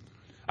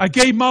 I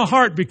gave my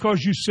heart because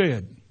you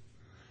said.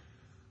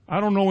 I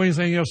don't know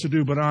anything else to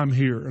do, but I'm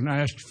here and I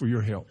ask for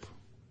your help.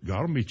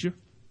 God will meet you.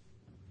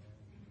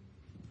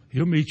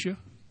 He'll meet you.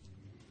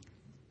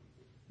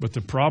 But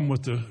the problem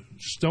with the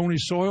stony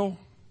soil,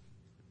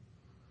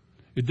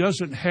 it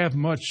doesn't have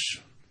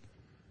much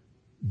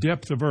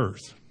depth of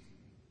earth.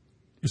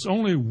 It's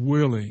only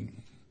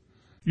willing.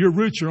 Your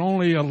roots are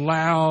only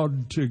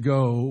allowed to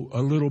go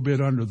a little bit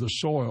under the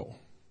soil.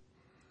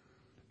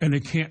 And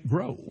it can't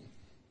grow.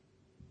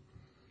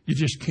 You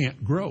just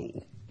can't grow.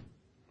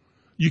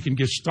 You can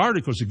get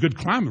started because it's a good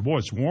climate. Boy,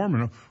 it's warm.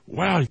 And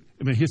wow, and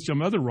then hit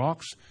some other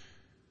rocks.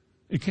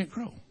 It can't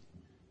grow.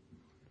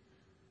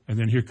 And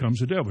then here comes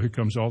the devil. Here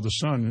comes all the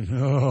sun.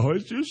 Oh,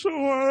 it's just so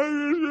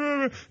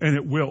hard. And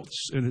it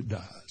wilts and it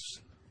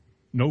dies.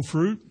 No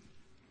fruit.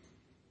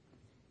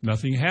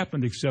 Nothing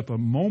happened except a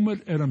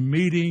moment at a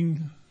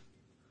meeting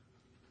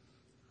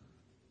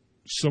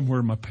somewhere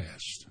in my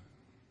past.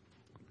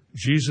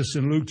 Jesus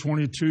in Luke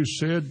 22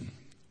 said,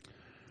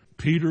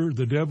 Peter,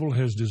 the devil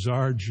has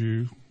desired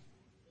you,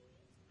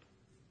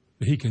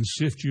 that he can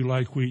sift you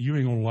like wheat. You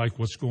ain't going to like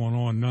what's going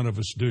on. None of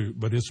us do,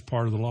 but it's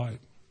part of the life.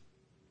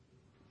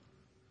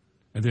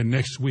 And then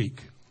next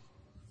week,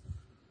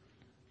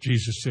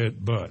 Jesus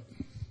said, but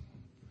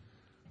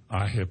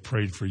I have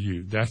prayed for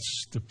you.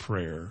 That's the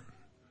prayer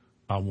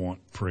I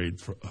want prayed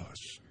for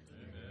us.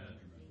 Amen.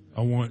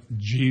 I want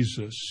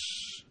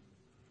Jesus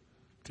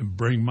to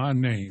bring my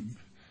name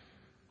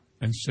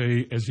and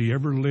say, as he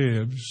ever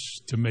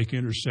lives to make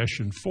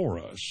intercession for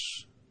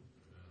us,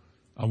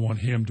 I want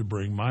him to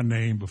bring my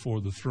name before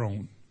the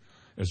throne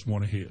as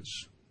one of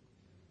his.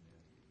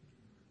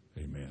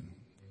 Amen.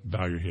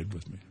 Bow your head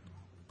with me.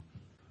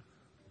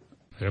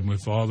 Heavenly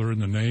Father, in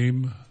the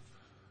name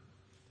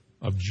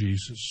of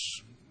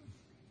Jesus,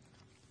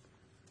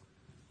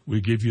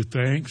 we give you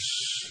thanks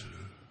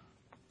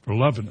for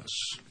loving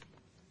us,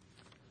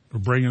 for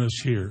bringing us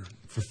here,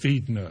 for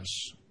feeding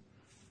us,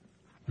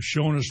 for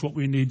showing us what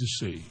we need to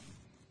see,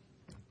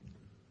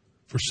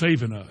 for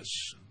saving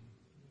us,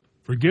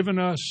 for giving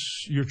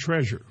us your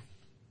treasure,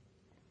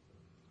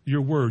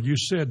 your word. You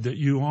said that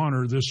you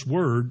honor this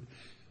word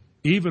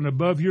even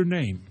above your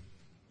name.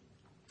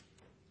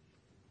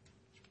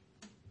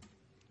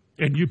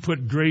 And you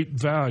put great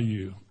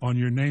value on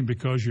your name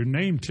because your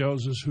name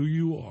tells us who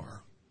you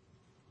are.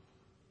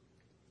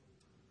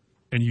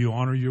 And you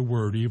honor your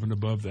word even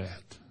above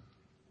that.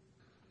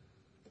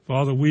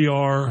 Father, we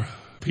are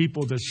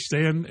people that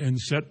stand and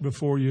set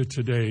before you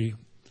today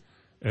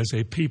as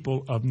a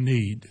people of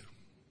need.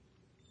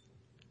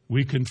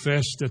 We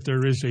confess that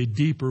there is a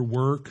deeper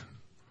work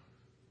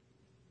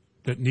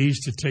that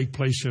needs to take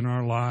place in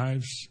our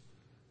lives,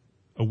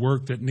 a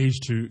work that needs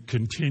to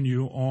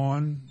continue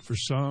on for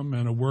some,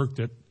 and a work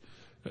that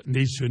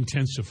needs to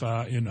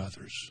intensify in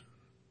others.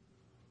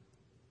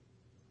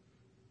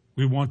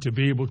 We want to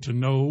be able to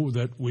know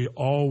that we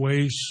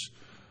always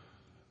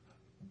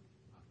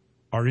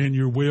are in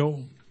your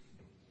will,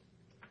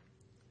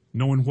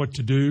 knowing what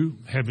to do,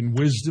 having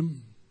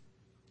wisdom.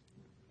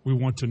 We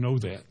want to know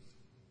that.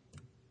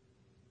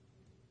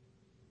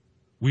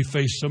 We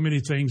face so many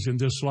things in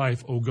this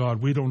life, oh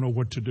God, we don't know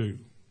what to do.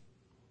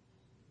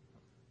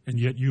 And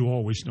yet you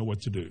always know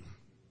what to do.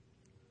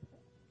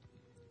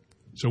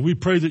 So we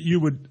pray that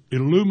you would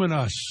illumine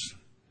us,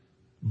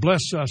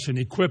 bless us, and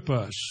equip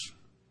us.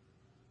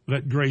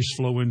 Let grace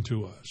flow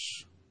into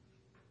us.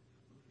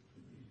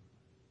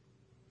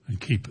 and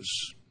keep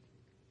us.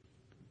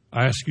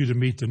 I ask you to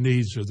meet the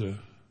needs of the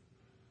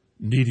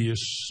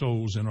neediest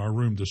souls in our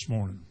room this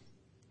morning,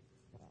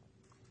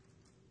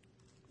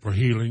 for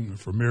healing, or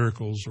for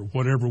miracles, or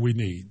whatever we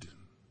need.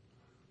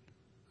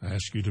 I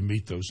ask you to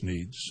meet those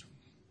needs.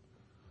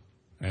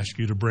 I ask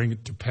you to bring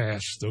it to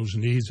pass, those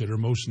needs that are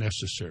most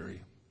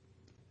necessary.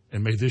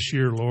 And may this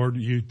year, Lord,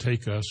 you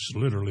take us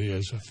literally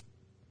as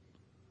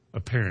a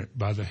parent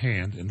by the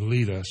hand and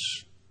lead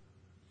us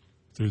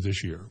through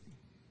this year.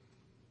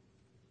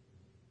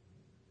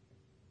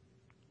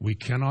 We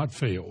cannot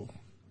fail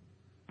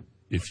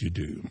if you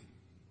do.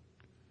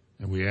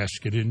 And we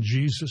ask it in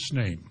Jesus'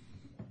 name.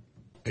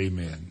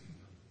 Amen.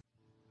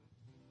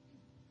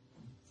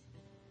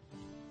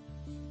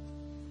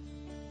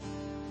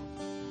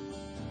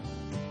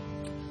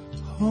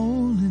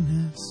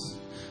 Holiness,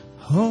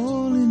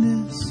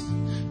 holiness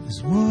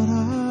is what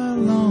I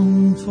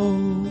long for.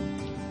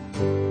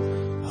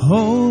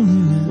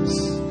 Holiness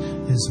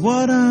is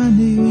what I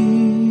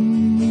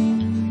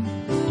need.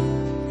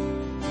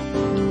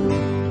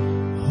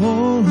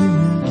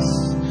 Holiness,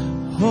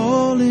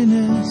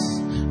 holiness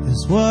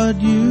is what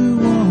you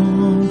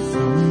want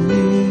from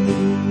me.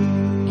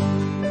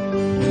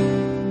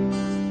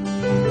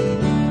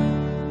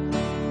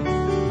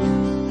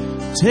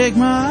 Take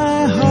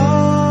my heart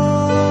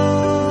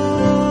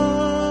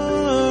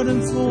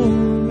and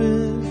form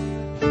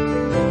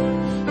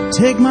it.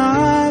 Take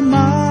my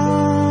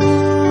mind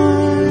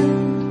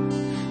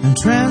and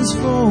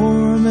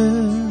transform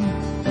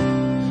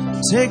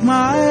it. Take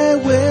my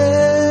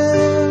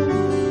will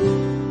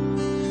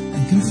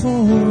and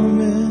conform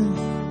it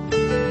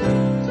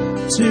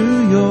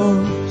to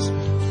yours,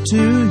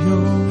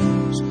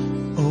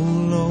 oh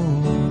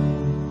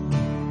Lord.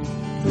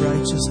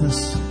 Righteousness,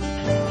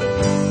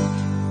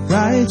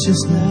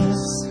 righteousness,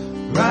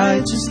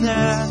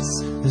 righteousness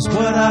is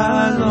what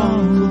I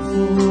long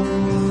for.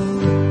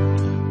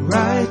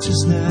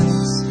 Righteousness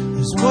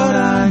is what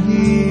I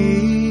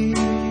need.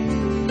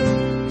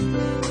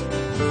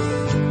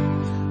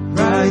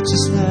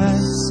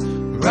 Righteousness,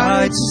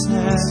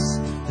 righteousness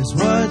is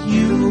what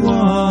you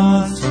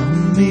want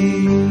from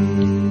me.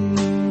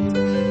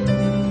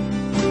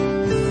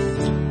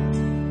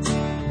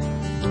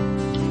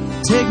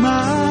 Take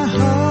my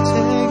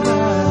heart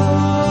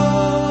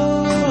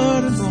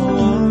and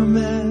form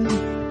it.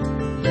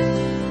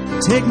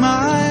 Take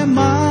my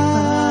mind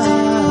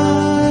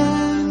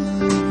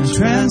and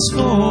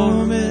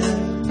transform it.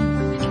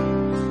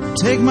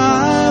 Take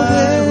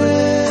my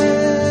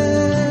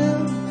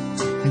will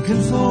and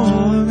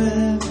conform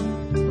it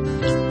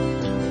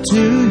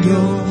to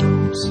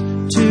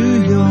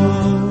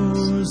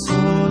yours,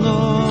 oh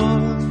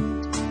Lord.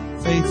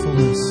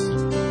 Faithfulness,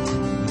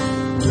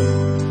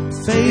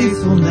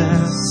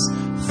 faithfulness,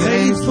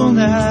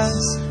 faithfulness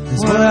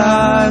is what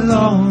I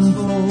long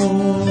for.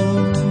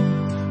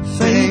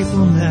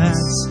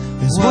 Faithfulness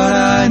is what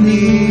I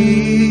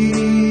need.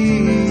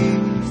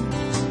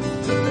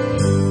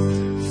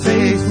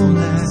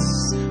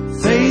 Faithfulness,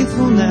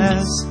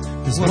 faithfulness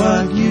is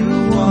what you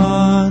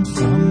want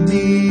from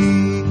me.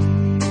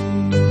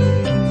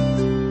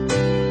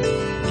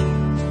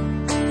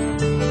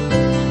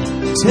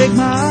 Take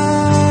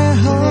my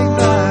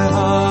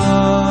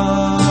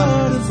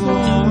heart and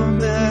form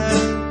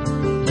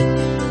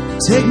it.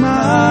 Take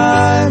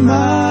my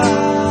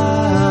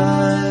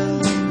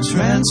mind and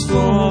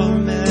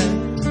transform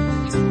it.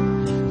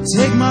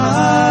 Take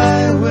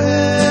my will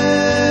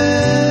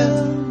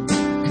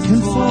and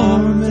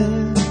conform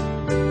it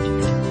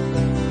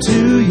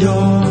to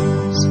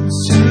yours,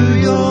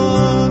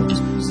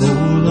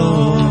 oh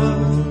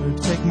Lord.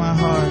 Take my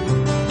heart,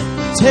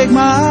 take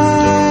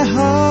my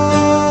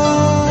heart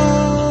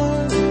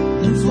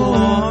and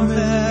form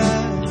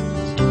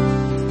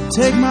it.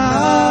 Take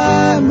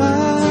my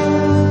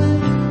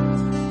mind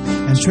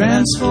and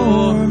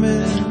transform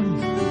it.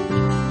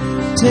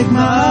 Take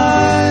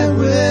my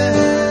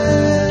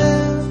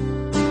will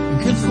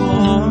and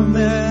conform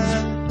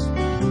it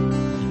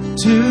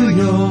to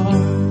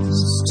yours,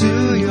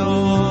 oh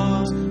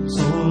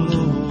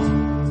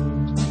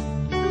Lord.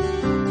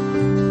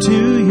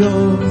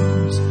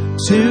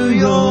 To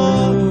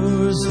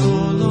yours, oh